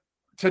like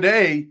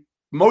today.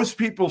 Most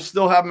people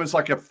still have them as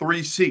like a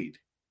 3 seed.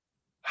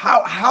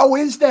 How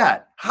is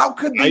that? How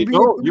could they be?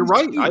 You're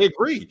right. I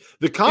agree.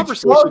 The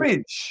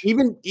conversation,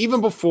 even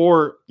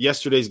before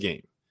yesterday's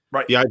game,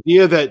 right? The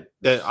idea that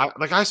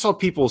I saw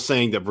people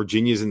saying that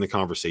Virginia is in the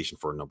conversation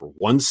for a number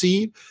 1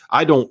 seed.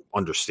 I don't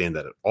understand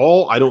that at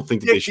all. I don't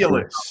think that they should be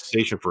in the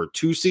conversation for a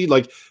 2 seed.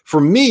 Like for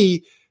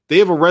me, they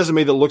have a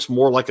resume that looks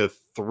more like a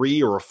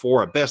 3 or a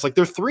 4 at best. Like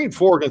they're 3 and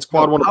 4 against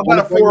quad one. How about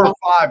a 4 or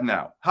 5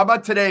 now? How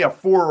about today a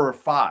 4 or a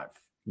 5?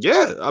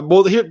 Yeah.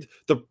 Well, here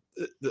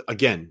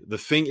again, the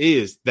thing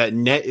is that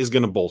net is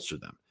going to bolster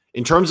them.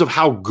 In terms of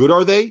how good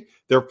are they,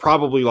 they're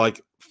probably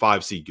like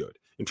 5 seed good.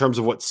 In terms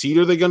of what seed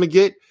are they going to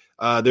get,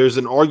 there's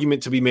an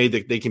argument to be made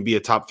that they can be a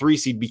top 3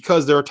 seed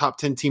because they're a top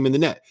 10 team in the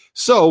net.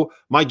 So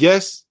my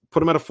guess,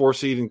 put them at a 4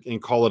 seed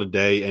and call it a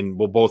day, and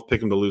we'll both pick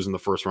them to lose in the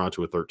first round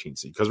to a 13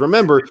 seed. Because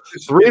remember,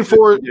 3 and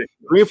 4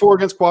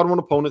 against quad one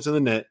opponents in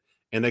the net,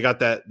 and they got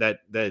that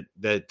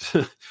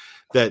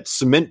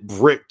cement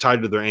brick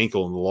tied to their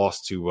ankle in the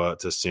loss to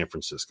San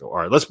Francisco. All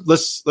right, let's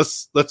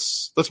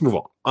move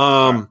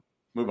on.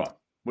 Move on.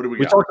 What do we got?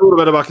 We talked a little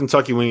bit about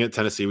Kentucky winning at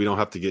Tennessee. We don't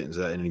have to get into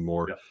that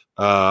anymore.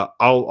 Yeah.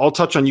 I'll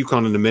touch on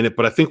UConn in a minute,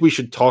 but I think we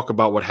should talk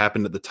about what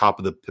happened at the top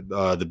of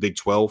the Big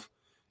 12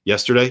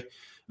 yesterday.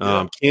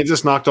 Yeah.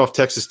 Kansas knocked off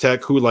Texas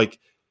Tech, who like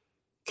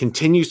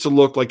continues to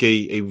look like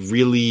a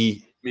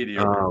really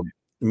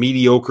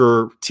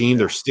mediocre team.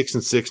 They're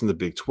 6-6 in the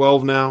Big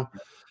 12 now.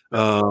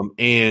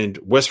 And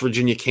West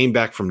Virginia came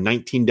back from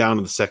 19 down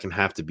in the second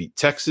half to beat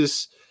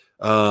Texas.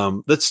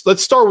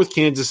 Let's start with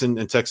Kansas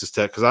and Texas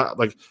Tech,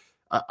 because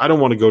I don't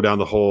want to go down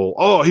the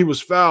whole, he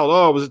was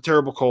fouled. It was a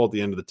terrible call at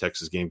the end of the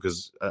Texas game,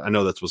 because I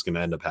know that's what's going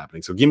to end up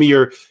happening. So give me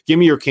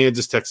your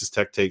Kansas Texas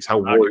Tech takes. How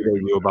worried are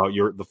you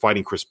about the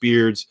Fighting Chris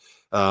Beards?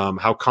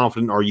 How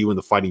confident are you in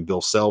the Fighting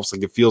Bill Selfs?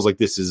 Like it feels like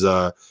this is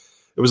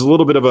it was a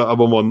little bit of a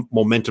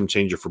momentum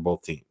changer for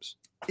both teams.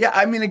 Yeah,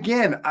 I mean,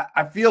 again,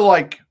 I feel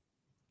like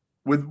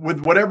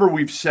with whatever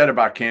we've said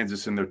about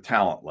Kansas and their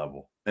talent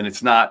level, and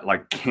it's not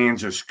like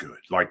Kansas good,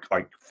 like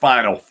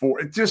Final Four.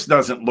 It just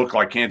doesn't look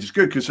like Kansas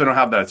good because they don't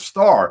have that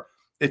star.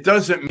 It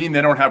doesn't mean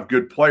they don't have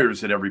good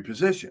players at every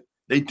position.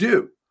 They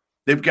do.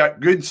 They've got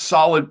good,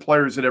 solid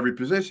players at every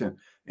position.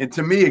 And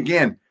to me,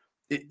 again,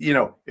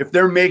 if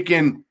they're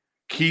making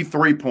key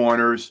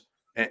 3-pointers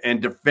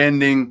and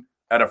defending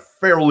at a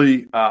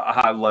fairly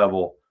high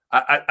level,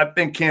 I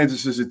think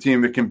Kansas is a team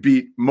that can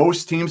beat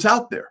most teams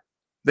out there.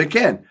 They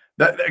can.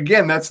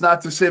 That's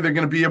not to say they're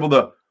going to be able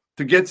to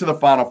get to the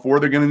Final Four.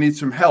 They're going to need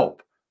some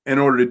help in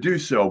order to do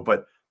so,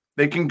 but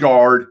they can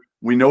guard.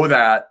 We know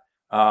that.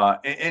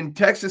 And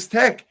Texas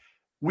Tech,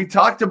 We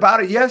talked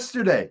about it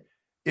yesterday.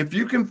 If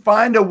you can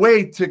find a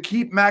way to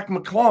keep Mac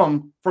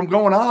McClung from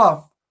going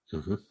off,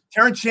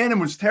 Terrence Shannon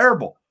was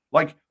terrible.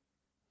 Like,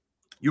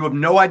 you have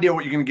no idea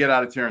what you're going to get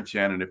out of Terrence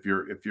Shannon if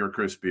you're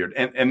Chris Beard.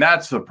 And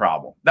that's the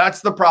problem.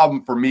 That's the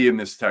problem for me in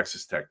this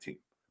Texas Tech team,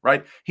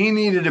 right? He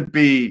needed to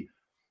be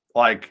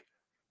like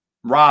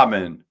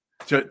Robin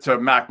to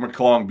Mac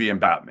McClung being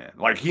Batman.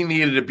 Like, he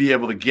needed to be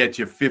able to get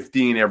you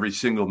 15 every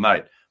single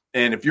night.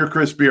 And if you're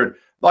Chris Beard,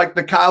 like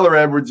the Kyler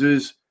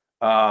Edwardses,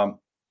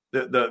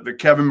 the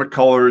Kevin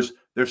McCullers,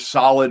 they're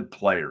solid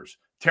players.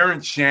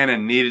 Terrence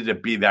Shannon needed to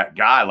be that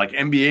guy. Like,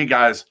 NBA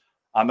guys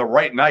on the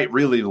right night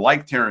really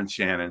like Terrence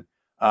Shannon.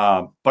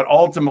 But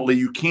ultimately,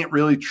 you can't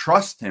really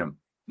trust him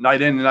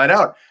night in and night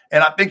out.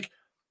 And I think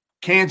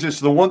Kansas,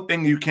 the one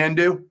thing you can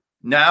do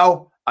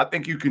now, I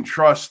think you can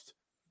trust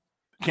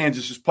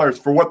Kansas's players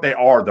for what they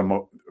are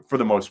for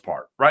the most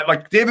part, right?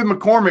 Like, David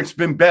McCormick's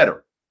been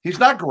better. He's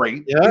not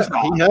great. Yeah,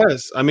 he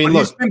has. I mean,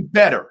 look, he's been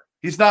better.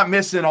 He's not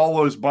missing all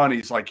those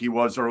bunnies like he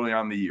was early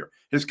on in the year.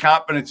 His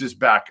confidence is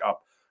back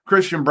up.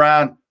 Christian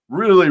Brown,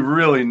 really,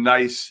 really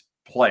nice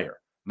player.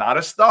 Not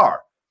a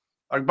star.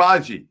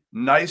 Agbaji,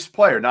 nice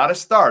player, not a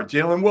star.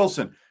 Jalen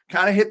Wilson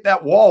kind of hit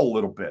that wall a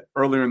little bit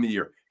earlier in the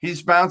year.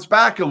 He's bounced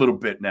back a little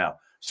bit now.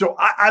 So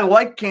I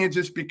like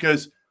Kansas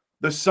because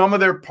the sum of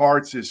their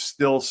parts is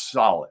still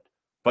solid,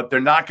 but they're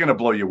not going to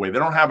blow you away. They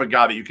don't have a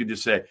guy that you can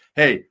just say,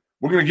 hey,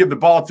 we're going to give the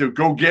ball to,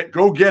 go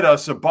get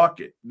us a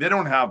bucket. They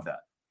don't have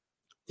that.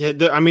 Yeah,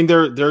 they're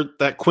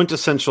that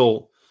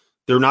quintessential.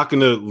 They're not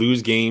going to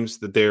lose games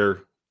that they're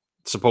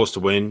supposed to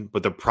win,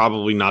 but they're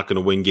probably not going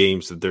to win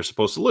games that they're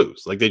supposed to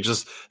lose. Like,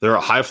 they're a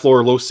high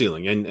floor, low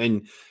ceiling.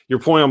 And your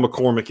point on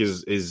McCormick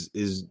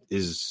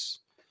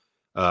is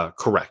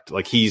correct.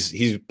 Like,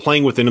 he's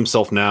playing within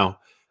himself now.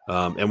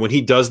 And when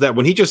he does that,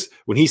 when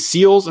he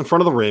seals in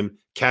front of the rim,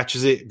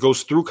 catches it,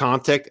 goes through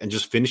contact, and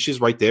just finishes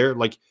right there,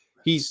 like,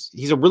 he's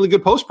a really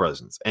good post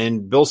presence.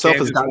 And Bill Self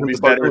has gotten him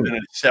better than a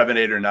 7,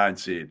 8, or 9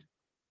 seed.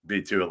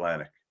 B2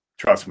 Atlantic.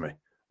 Trust me,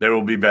 they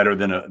will be better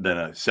than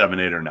a 7,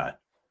 8, or 9.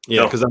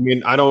 Yeah, because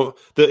I don't.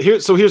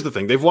 Here's the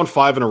thing: they've won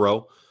 5 in a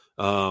row,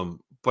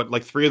 but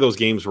like 3 of those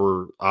games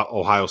were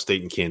Ohio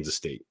State and Kansas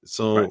State.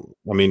 So right.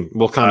 I mean,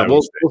 we'll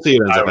see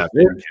it ends up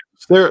happening.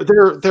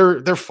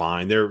 They're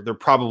fine. They're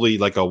probably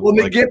like a. Well,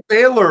 they get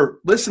Baylor.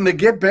 Listen, they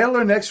get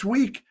Baylor next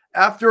week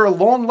after a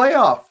long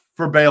layoff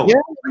for Baylor. Yeah,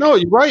 no,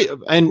 you're right.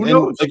 And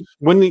like,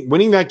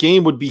 winning that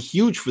game would be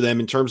huge for them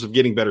in terms of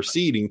getting better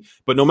seeding.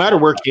 But no matter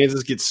where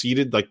Kansas gets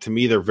seeded, like, to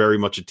me, they're very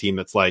much a team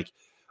that's like,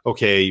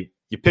 okay,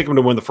 you pick them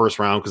to win the first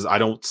round because I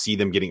don't see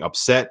them getting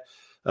upset.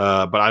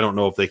 But I don't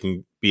know if they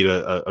can beat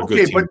a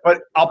good team.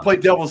 But I'll play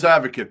devil's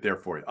advocate there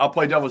for you. I'll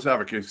play devil's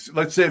advocate.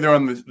 Let's say they're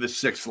on the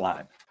 6th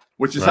line,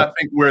 which is, right, I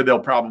think, where they'll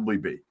probably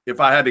be. If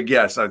I had to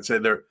guess, I'd say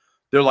they're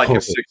like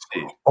a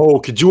 16. Oh,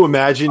 could you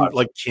imagine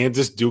like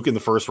Kansas Duke in the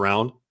first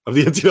round of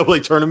the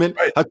NCAA tournament?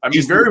 Right. I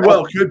mean, very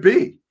well could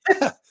be.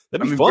 Yeah,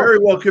 that'd be fun. Very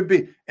well could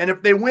be. And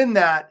if they win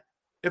that,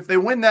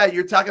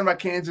 you're talking about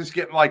Kansas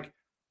getting, like,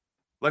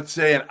 let's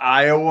say an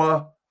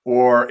Iowa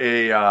or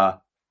a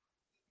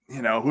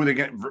who they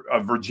get,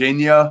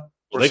 Virginia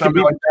or they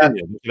something like that.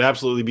 They could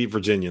absolutely beat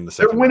Virginia in the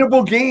second. They're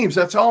winnable games.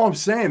 That's all I'm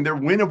saying. They're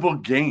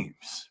winnable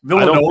games.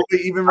 Villanova,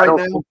 even right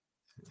now.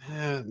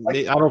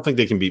 I don't think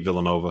they can beat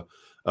Villanova.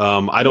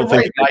 I don't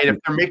think if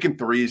they're making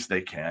threes,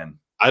 they can.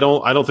 I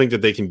don't think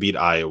that they can beat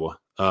Iowa.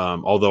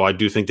 Although I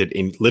do think that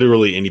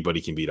literally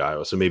anybody can beat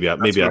Iowa. So maybe I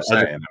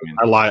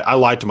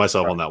lied to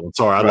myself on that one.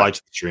 Sorry, I lied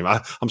to the stream.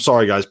 I'm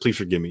sorry, guys. Please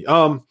forgive me.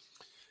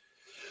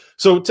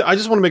 So I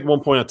just want to make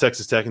one point on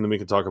Texas Tech, and then we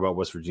can talk about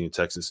West Virginia,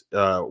 Texas.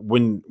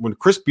 When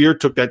Chris Beard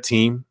took that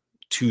team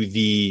to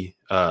the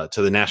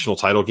national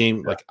title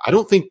game, like, I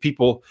don't think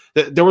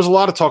there was a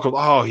lot of talk of,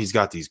 oh, he's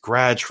got these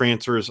grad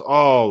transfers.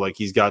 Oh, like,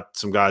 he's got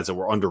some guys that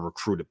were under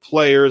recruited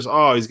players.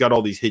 Oh, he's got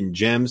all these hidden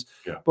gems.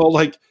 Yeah. But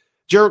like,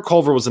 Jarrett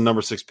Culver was the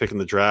number 6 pick in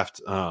the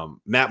draft.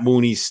 Matt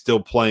Mooney's still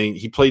playing.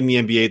 He played in the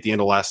NBA at the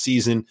end of last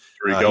season.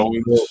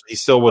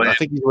 He's still with. I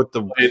think he's with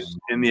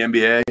in the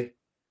NBA.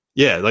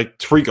 Yeah, like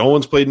Tariq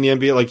Owens played in the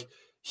NBA. Like,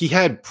 he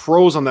had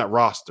pros on that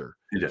roster.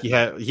 He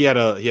had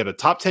a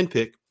top 10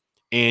 pick,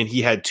 and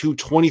he had 2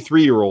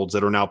 23-year-olds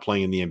that are now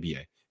playing in the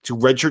NBA, 2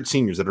 redshirt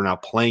seniors that are now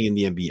playing in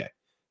the NBA,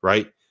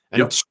 right?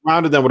 And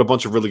surrounded them with a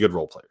bunch of really good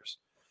role players.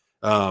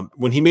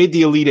 When he made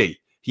the Elite 8,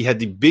 he had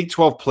the Big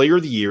 12 Player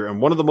of the Year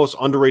and one of the most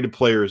underrated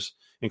players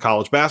in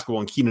college basketball,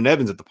 and Keenan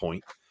Evans at the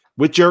point,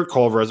 with Jarrett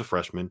Culver as a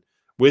freshman,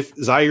 with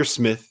Zaire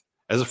Smith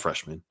as a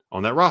freshman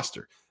on that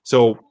roster.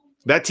 So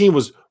that team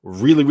was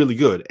really, really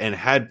good and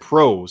had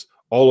pros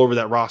all over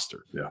that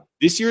roster. Yeah.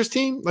 This year's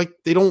team, like,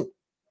 they don't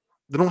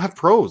have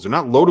pros. They're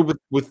not loaded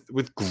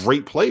with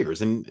great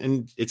players,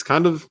 and it's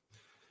kind of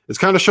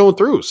showing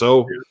through.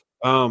 So,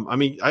 I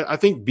mean, I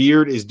think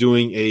Beard is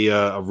doing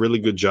a really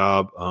good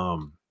job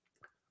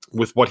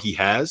with what he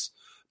has,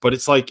 but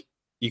it's like,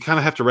 you kind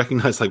of have to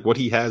recognize, like, what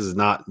he has is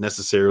not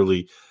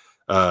necessarily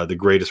the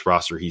greatest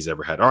roster he's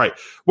ever had. All right,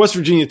 West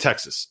Virginia,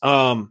 Texas.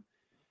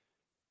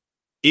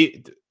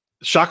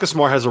 Shaka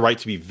Smart has a right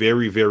to be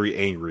very, very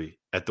angry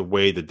at the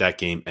way that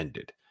game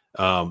ended.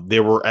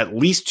 There were at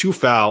least 2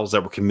 fouls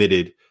that were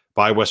committed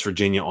by West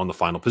Virginia on the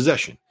final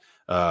possession.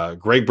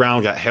 Greg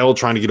Brown got held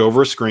trying to get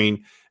over a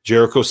screen.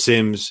 Jericho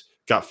Sims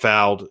got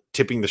fouled,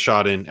 tipping the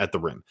shot in at the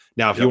rim.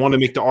 Now, if you want to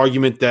make the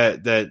argument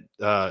that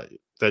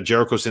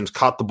Jericho Sims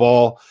caught the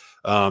ball,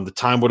 the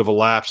time would have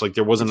elapsed. Like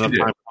there wasn't enough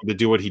time for him to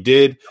do what he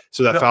did,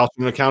 so that foul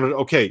shouldn't have counted.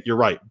 Okay, you're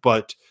right.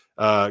 But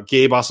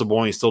Gabe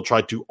Osabuohien still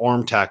tried to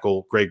arm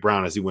tackle Greg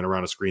Brown as he went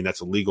around a screen.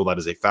 That's illegal. That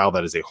is a foul.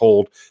 That is a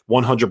hold.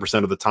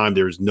 100% of the time,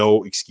 there is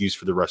no excuse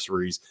for the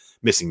referees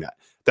missing that.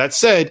 That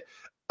said,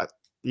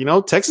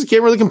 Texas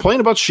can't really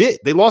complain about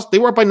shit. They lost. They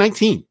were up by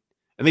 19.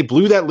 And they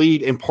blew that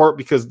lead in part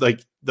because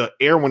like the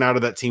air went out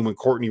of that team when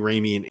Courtney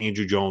Ramey and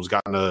Andrew Jones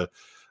got in a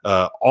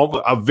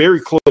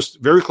very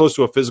close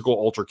to a physical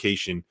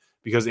altercation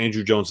because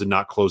Andrew Jones did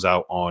not close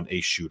out on a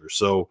shooter.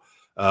 So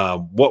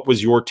what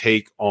was your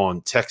take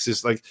on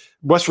Texas? Like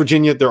West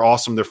Virginia, they're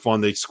awesome. They're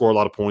fun. They score a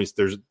lot of points.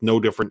 There's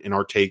no different in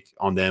our take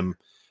on them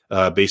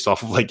based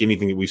off of like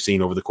anything that we've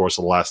seen over the course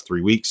of the last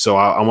 3 weeks. So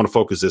I want to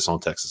focus this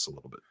on Texas a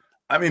little bit.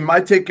 I mean, my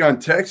take on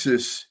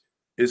Texas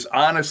is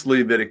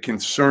honestly that it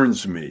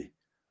concerns me.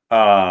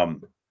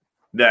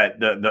 That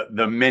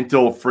the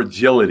mental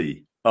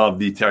fragility of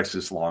the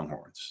Texas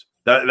Longhorns.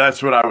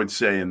 That's what I would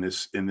say in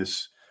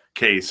this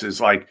case is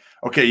like,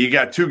 okay, you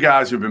got 2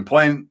 guys who've been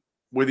playing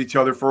with each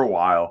other for a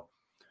while.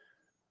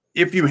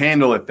 If you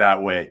handle it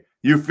that way,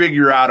 you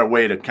figure out a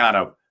way to kind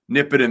of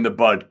nip it in the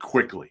bud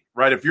quickly,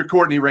 right? If you're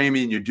Courtney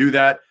Ramey and you do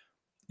that,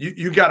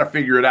 you got to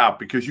figure it out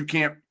because you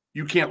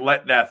can't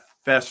let that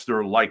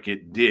fester like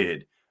it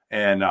did.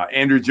 And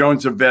Andrew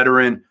Jones, a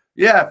veteran,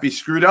 yeah, if he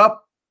screwed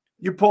up,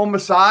 you pull him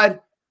aside,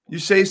 you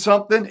say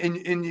something,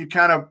 and you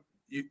kind of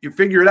you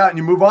figure it out and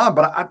you move on.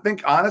 But I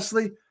think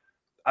honestly,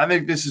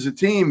 this is a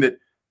team that,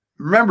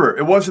 remember,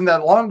 it wasn't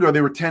that long ago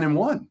they were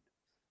 10-1.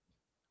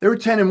 They were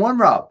 10-1,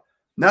 Rob.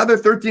 Now they're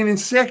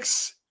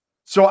 13-6.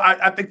 So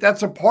I think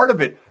that's a part of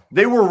it.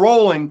 They were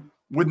rolling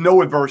with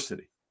no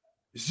adversity,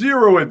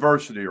 0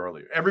 adversity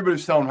earlier.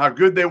 Everybody's telling them how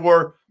good they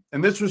were,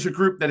 and this was a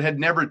group that had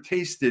never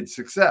tasted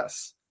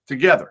success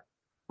together,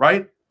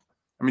 right?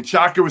 I mean,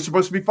 Shaka was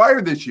supposed to be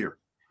fired this year.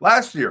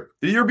 Last year,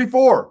 the year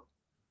before.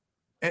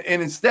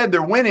 And instead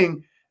they're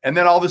winning, and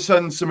then all of a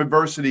sudden some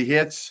adversity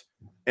hits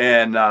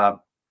and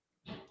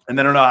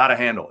they don't know how to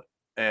handle it.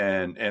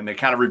 And they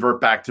kind of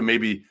revert back to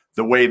maybe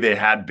the way they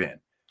had been.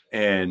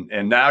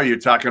 And now you're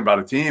talking about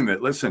a team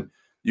that, listen,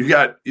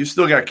 you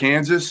still got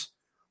Kansas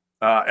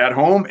at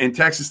home and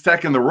Texas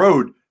Tech on the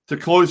road to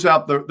close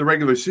out the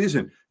regular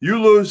season.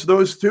 You lose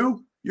those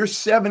 2, you're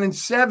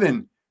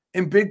 7-7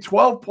 in Big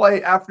 12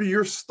 play after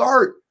your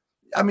start.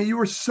 I mean, you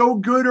were so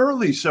good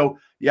early. So,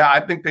 yeah, I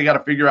think they got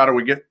to figure out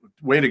a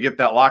way to get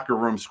that locker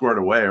room squared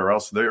away, or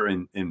else they're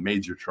in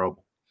major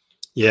trouble.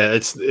 Yeah,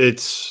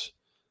 it's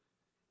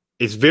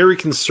very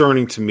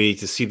concerning to me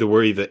to see the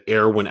way the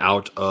air went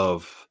out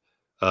of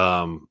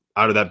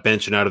that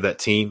bench and out of that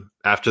team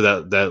after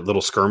that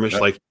little skirmish.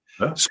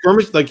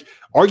 Skirmish, like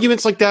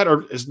arguments like that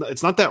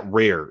it's not that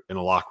rare in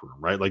a locker room,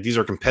 right? Like these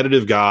are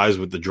competitive guys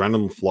with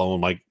adrenaline flowing.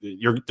 Like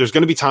there's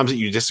going to be times that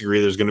you disagree.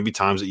 There's going to be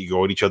times that you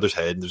go at each other's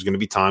head. There's going to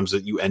be times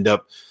that you end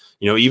up,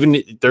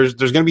 even there's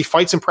going to be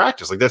fights in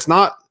practice. Like that's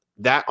not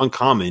that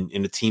uncommon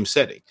in a team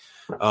setting.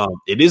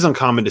 It is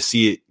uncommon to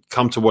see it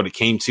come to what it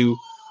came to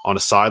on a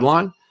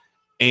sideline,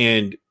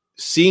 and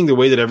seeing the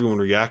way that everyone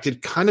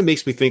reacted kind of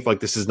makes me think like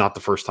this is not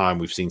the first time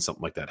we've seen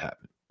something like that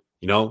happen.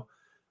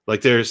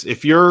 Like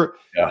if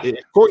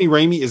Courtney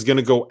Ramey is going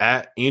to go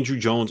at Andrew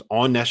Jones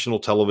on national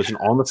television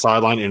on the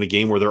sideline in a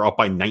game where they're up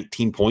by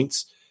 19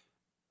 points,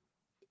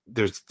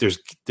 there's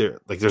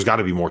got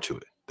to be more to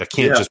it. That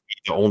can't just be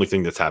the only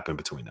thing that's happened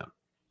between them.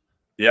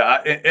 Yeah,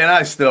 and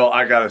I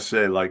got to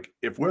say, like,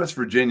 if West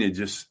Virginia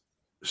just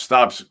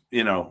stops,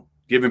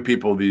 giving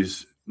people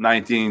these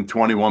 19,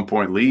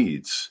 21-point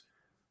leads,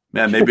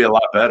 man, they'd be a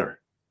lot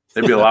better.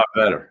 They'd be a lot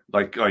better.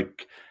 Like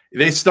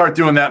they start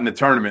doing that in the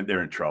tournament,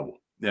 they're in trouble.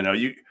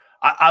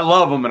 I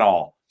love them and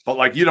all, but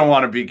like you don't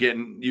want to be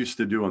getting used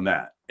to doing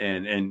that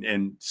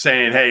and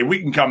saying, hey, we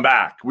can come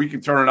back. We can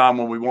turn it on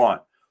when we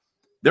want.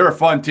 They're a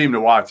fun team to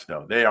watch,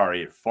 though. They are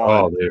a fun.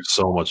 Oh, they're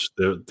so much.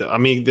 They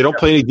don't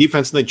play any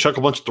defense and they chuck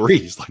a bunch of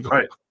threes. Like,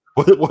 right.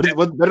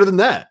 What's better than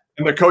that?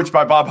 And they're coached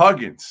by Bob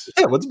Huggins.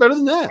 Yeah, what's better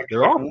than that?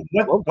 They're all.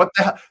 What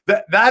the hell?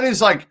 That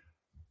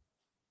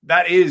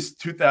is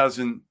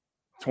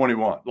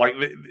 2021. Like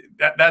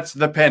that's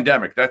the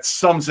pandemic. That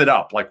sums it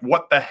up. Like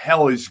what the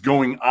hell is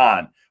going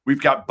on? We've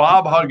got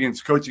Bob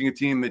Huggins coaching a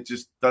team that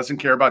just doesn't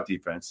care about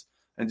defense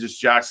and just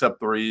jacks up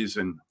threes,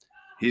 and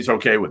he's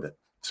okay with it.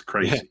 It's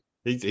crazy. Yeah.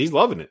 He's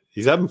loving it.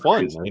 He's having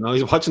fun.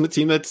 He's watching the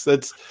team that's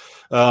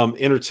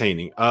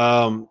entertaining.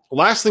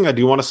 Last thing I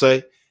do want to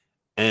say,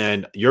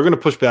 and you're going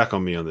to push back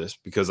on me on this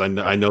because I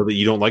know that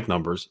you don't like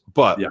numbers,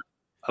 but yeah,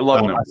 I love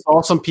numbers. I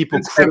saw some people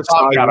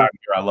criticizing.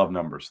 I love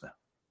numbers now.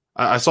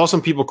 I saw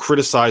some people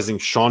criticizing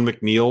Sean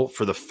McNeil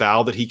for the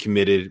foul that he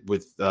committed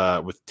with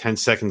 10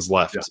 seconds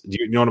left. Yeah. Do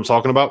you know what I'm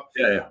talking about?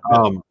 Yeah.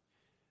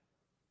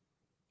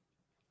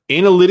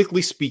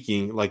 analytically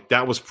speaking, like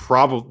that was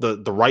probably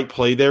the right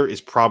play there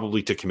is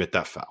probably to commit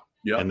that foul.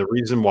 Yep. And the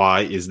reason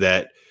why is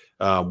that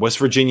West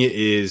Virginia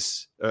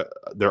is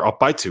they're up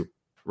by 2,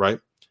 right?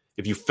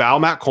 If you foul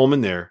Matt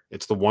Coleman there,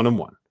 it's the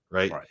 1-on-1,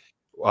 right?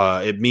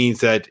 It means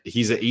that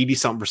he's an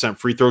 80-something%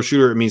 free throw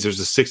shooter. It means there's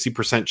a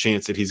 60%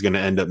 chance that he's going to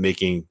end up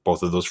making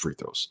both of those free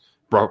throws,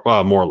 more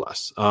or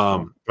less.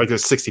 Like a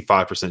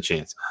 65%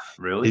 chance.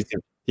 Really?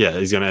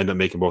 He's going to end up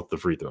making both the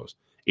free throws.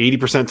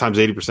 80% times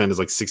 80% is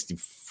like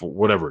 64,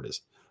 whatever it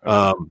is.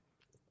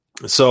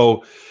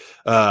 So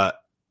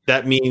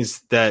that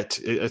means that,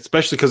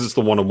 especially because it's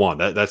the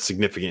 1-on-1, that's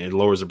significant. It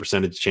lowers the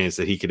percentage chance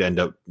that he could end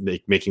up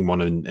making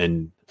one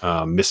and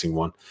missing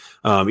one.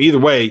 Either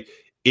way,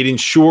 it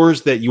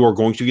ensures that you are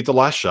going to get the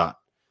last shot.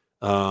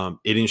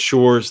 It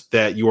ensures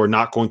that you are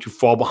not going to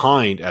fall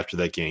behind after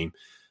that game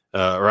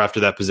or after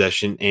that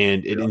possession,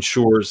 and it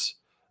ensures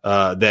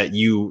that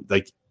you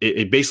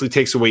it basically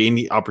takes away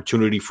any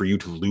opportunity for you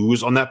to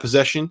lose on that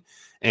possession,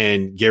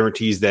 and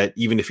guarantees that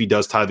even if he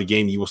does tie the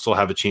game, you will still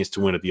have a chance to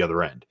win at the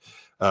other end.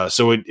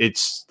 So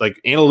it's like,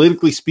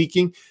 analytically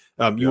speaking,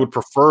 you would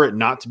prefer it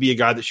not to be a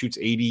guy that shoots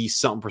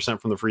 80-something%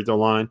 from the free throw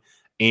line,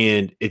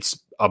 and it's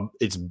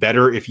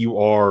better if you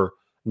are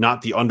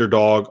not the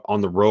underdog on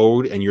the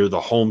road and you're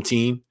the home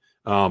team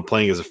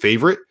playing as a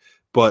favorite.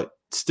 But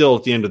still,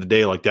 at the end of the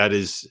day, like that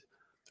is,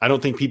 I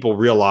don't think people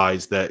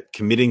realize that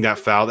committing that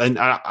foul, and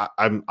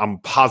I'm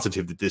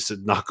positive that this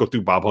did not go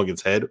through Bob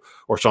Huggins' head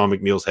or Sean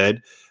McNeil's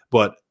head,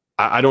 but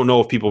I don't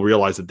know if people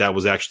realize that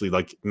was actually,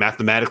 like,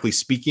 mathematically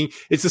speaking,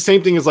 it's the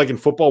same thing as like in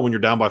football when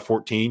you're down by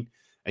 14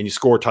 and you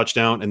score a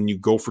touchdown and you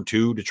go for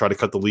 2 to try to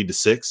cut the lead to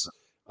 6.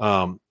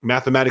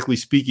 Mathematically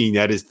speaking,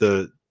 that is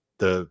the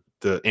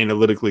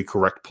analytically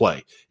correct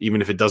play,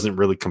 even if it doesn't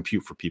really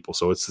compute for people.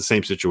 So it's the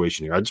same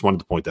situation here. I just wanted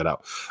to point that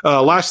out.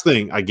 Last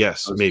thing, I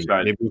guess, maybe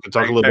we can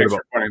talk a little bit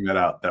about pointing that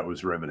out. That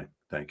was riveting.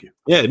 Thank you.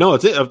 Yeah, no,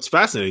 it's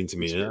fascinating to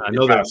me. I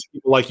know that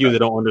people like you that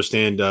don't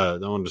understand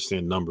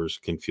numbers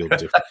can feel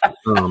different.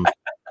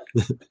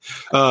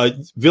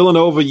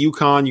 Villanova,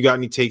 UConn, you got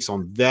any takes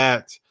on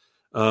that?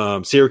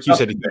 Syracuse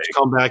had a huge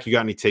comeback. You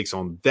got any takes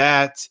on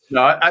that?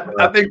 No,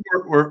 I think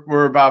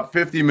we're about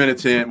 50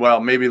 minutes in.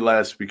 Well, maybe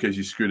less because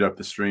you screwed up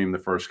the stream the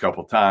first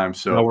couple times.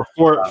 So no,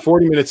 we're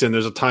 40 minutes in.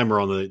 There's a timer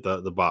on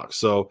the box.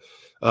 So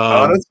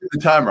I don't see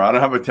the timer. I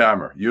don't have a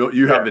timer.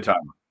 You have the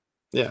timer.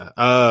 Yeah.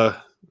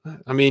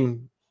 I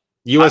mean,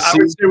 USC. I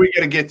would say we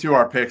got to get to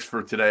our picks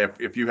for today.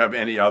 If you have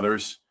any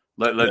others,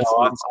 let's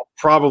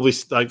probably.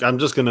 I'm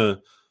just gonna.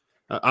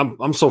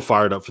 I'm so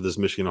fired up for this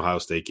Michigan-Ohio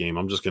State game.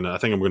 I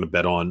think I'm going to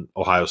bet on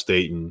Ohio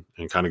State and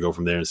kind of go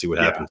from there and see what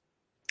happens.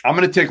 I'm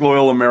going to take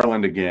Loyola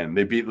Maryland again.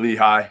 They beat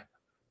Lehigh.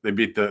 They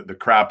beat the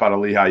crap out of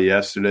Lehigh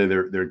yesterday.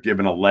 They're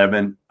given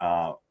 11.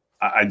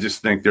 I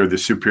just think they're the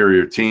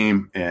superior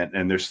team,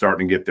 and they're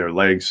starting to get their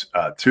legs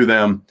to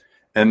them.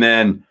 And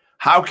then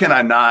how can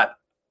I not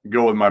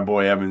go with my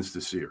boy Evans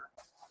Desir?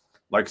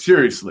 Like,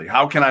 seriously,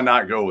 how can I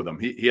not go with him?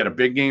 He had a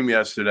big game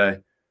yesterday. I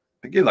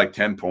think he had like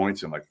 10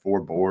 points and like 4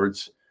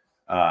 boards.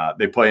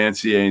 They play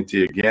NC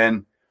A&T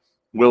again.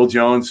 Will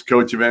Jones,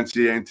 coach of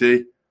NC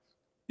A&T.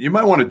 You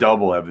might want to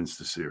double Evans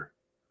Desir.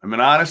 I mean,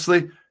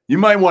 honestly, you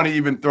might want to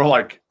even throw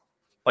like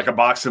a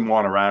box and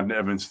one around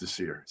Evans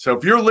Desir. So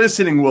if you're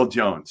listening, Will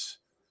Jones,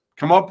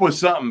 come up with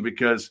something,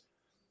 because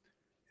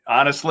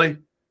honestly,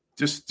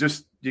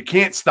 just you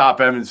can't stop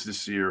Evans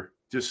Desir.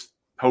 Just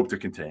hope to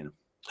contain him.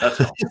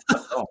 That's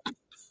all.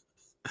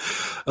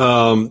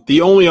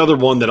 The only other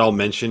one that I'll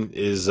mention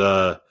is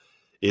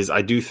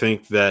I do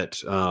think that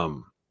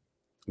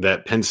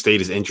that Penn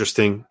State is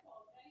interesting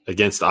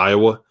against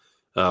Iowa.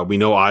 We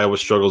know Iowa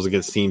struggles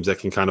against teams that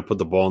can kind of put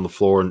the ball on the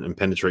floor and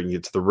penetrate and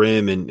get to the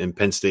rim, and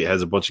Penn State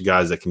has a bunch of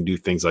guys that can do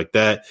things like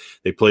that.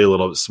 They play a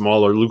little bit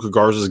smaller. Luka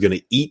Garza is going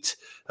to eat.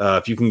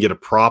 If you can get a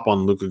prop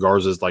on Luka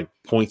Garza's like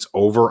points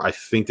over, I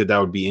think that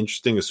would be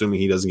interesting, assuming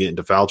he doesn't get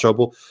into foul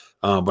trouble.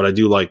 But I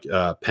do like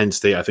Penn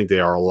State. I think they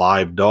are a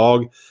live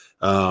dog.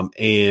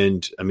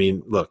 And I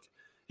mean, look,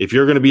 if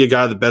you're going to be a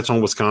guy that bets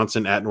on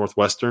Wisconsin at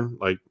Northwestern,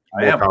 like,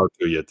 more power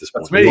to you at this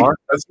point. That's me.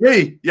 That's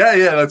me.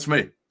 Yeah, that's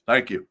me.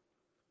 Thank you.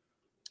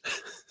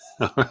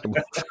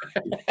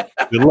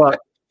 Good luck.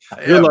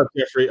 Good luck,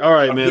 Jeffrey. All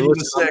right, man.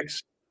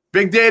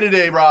 Big day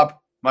today, Rob.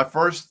 My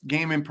first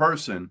game in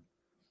person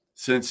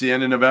since the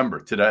end of November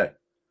today.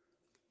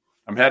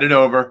 I'm headed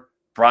over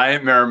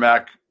Bryant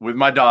Merrimack with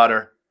my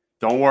daughter.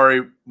 Don't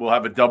worry, we'll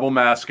have a double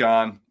mask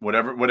on.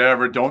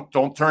 Whatever.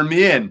 Don't turn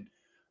me in.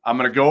 I'm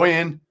gonna go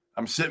in.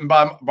 I'm sitting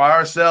by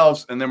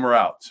ourselves, and then we're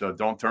out. So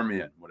don't turn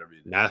me in. Whatever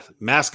you do. Mask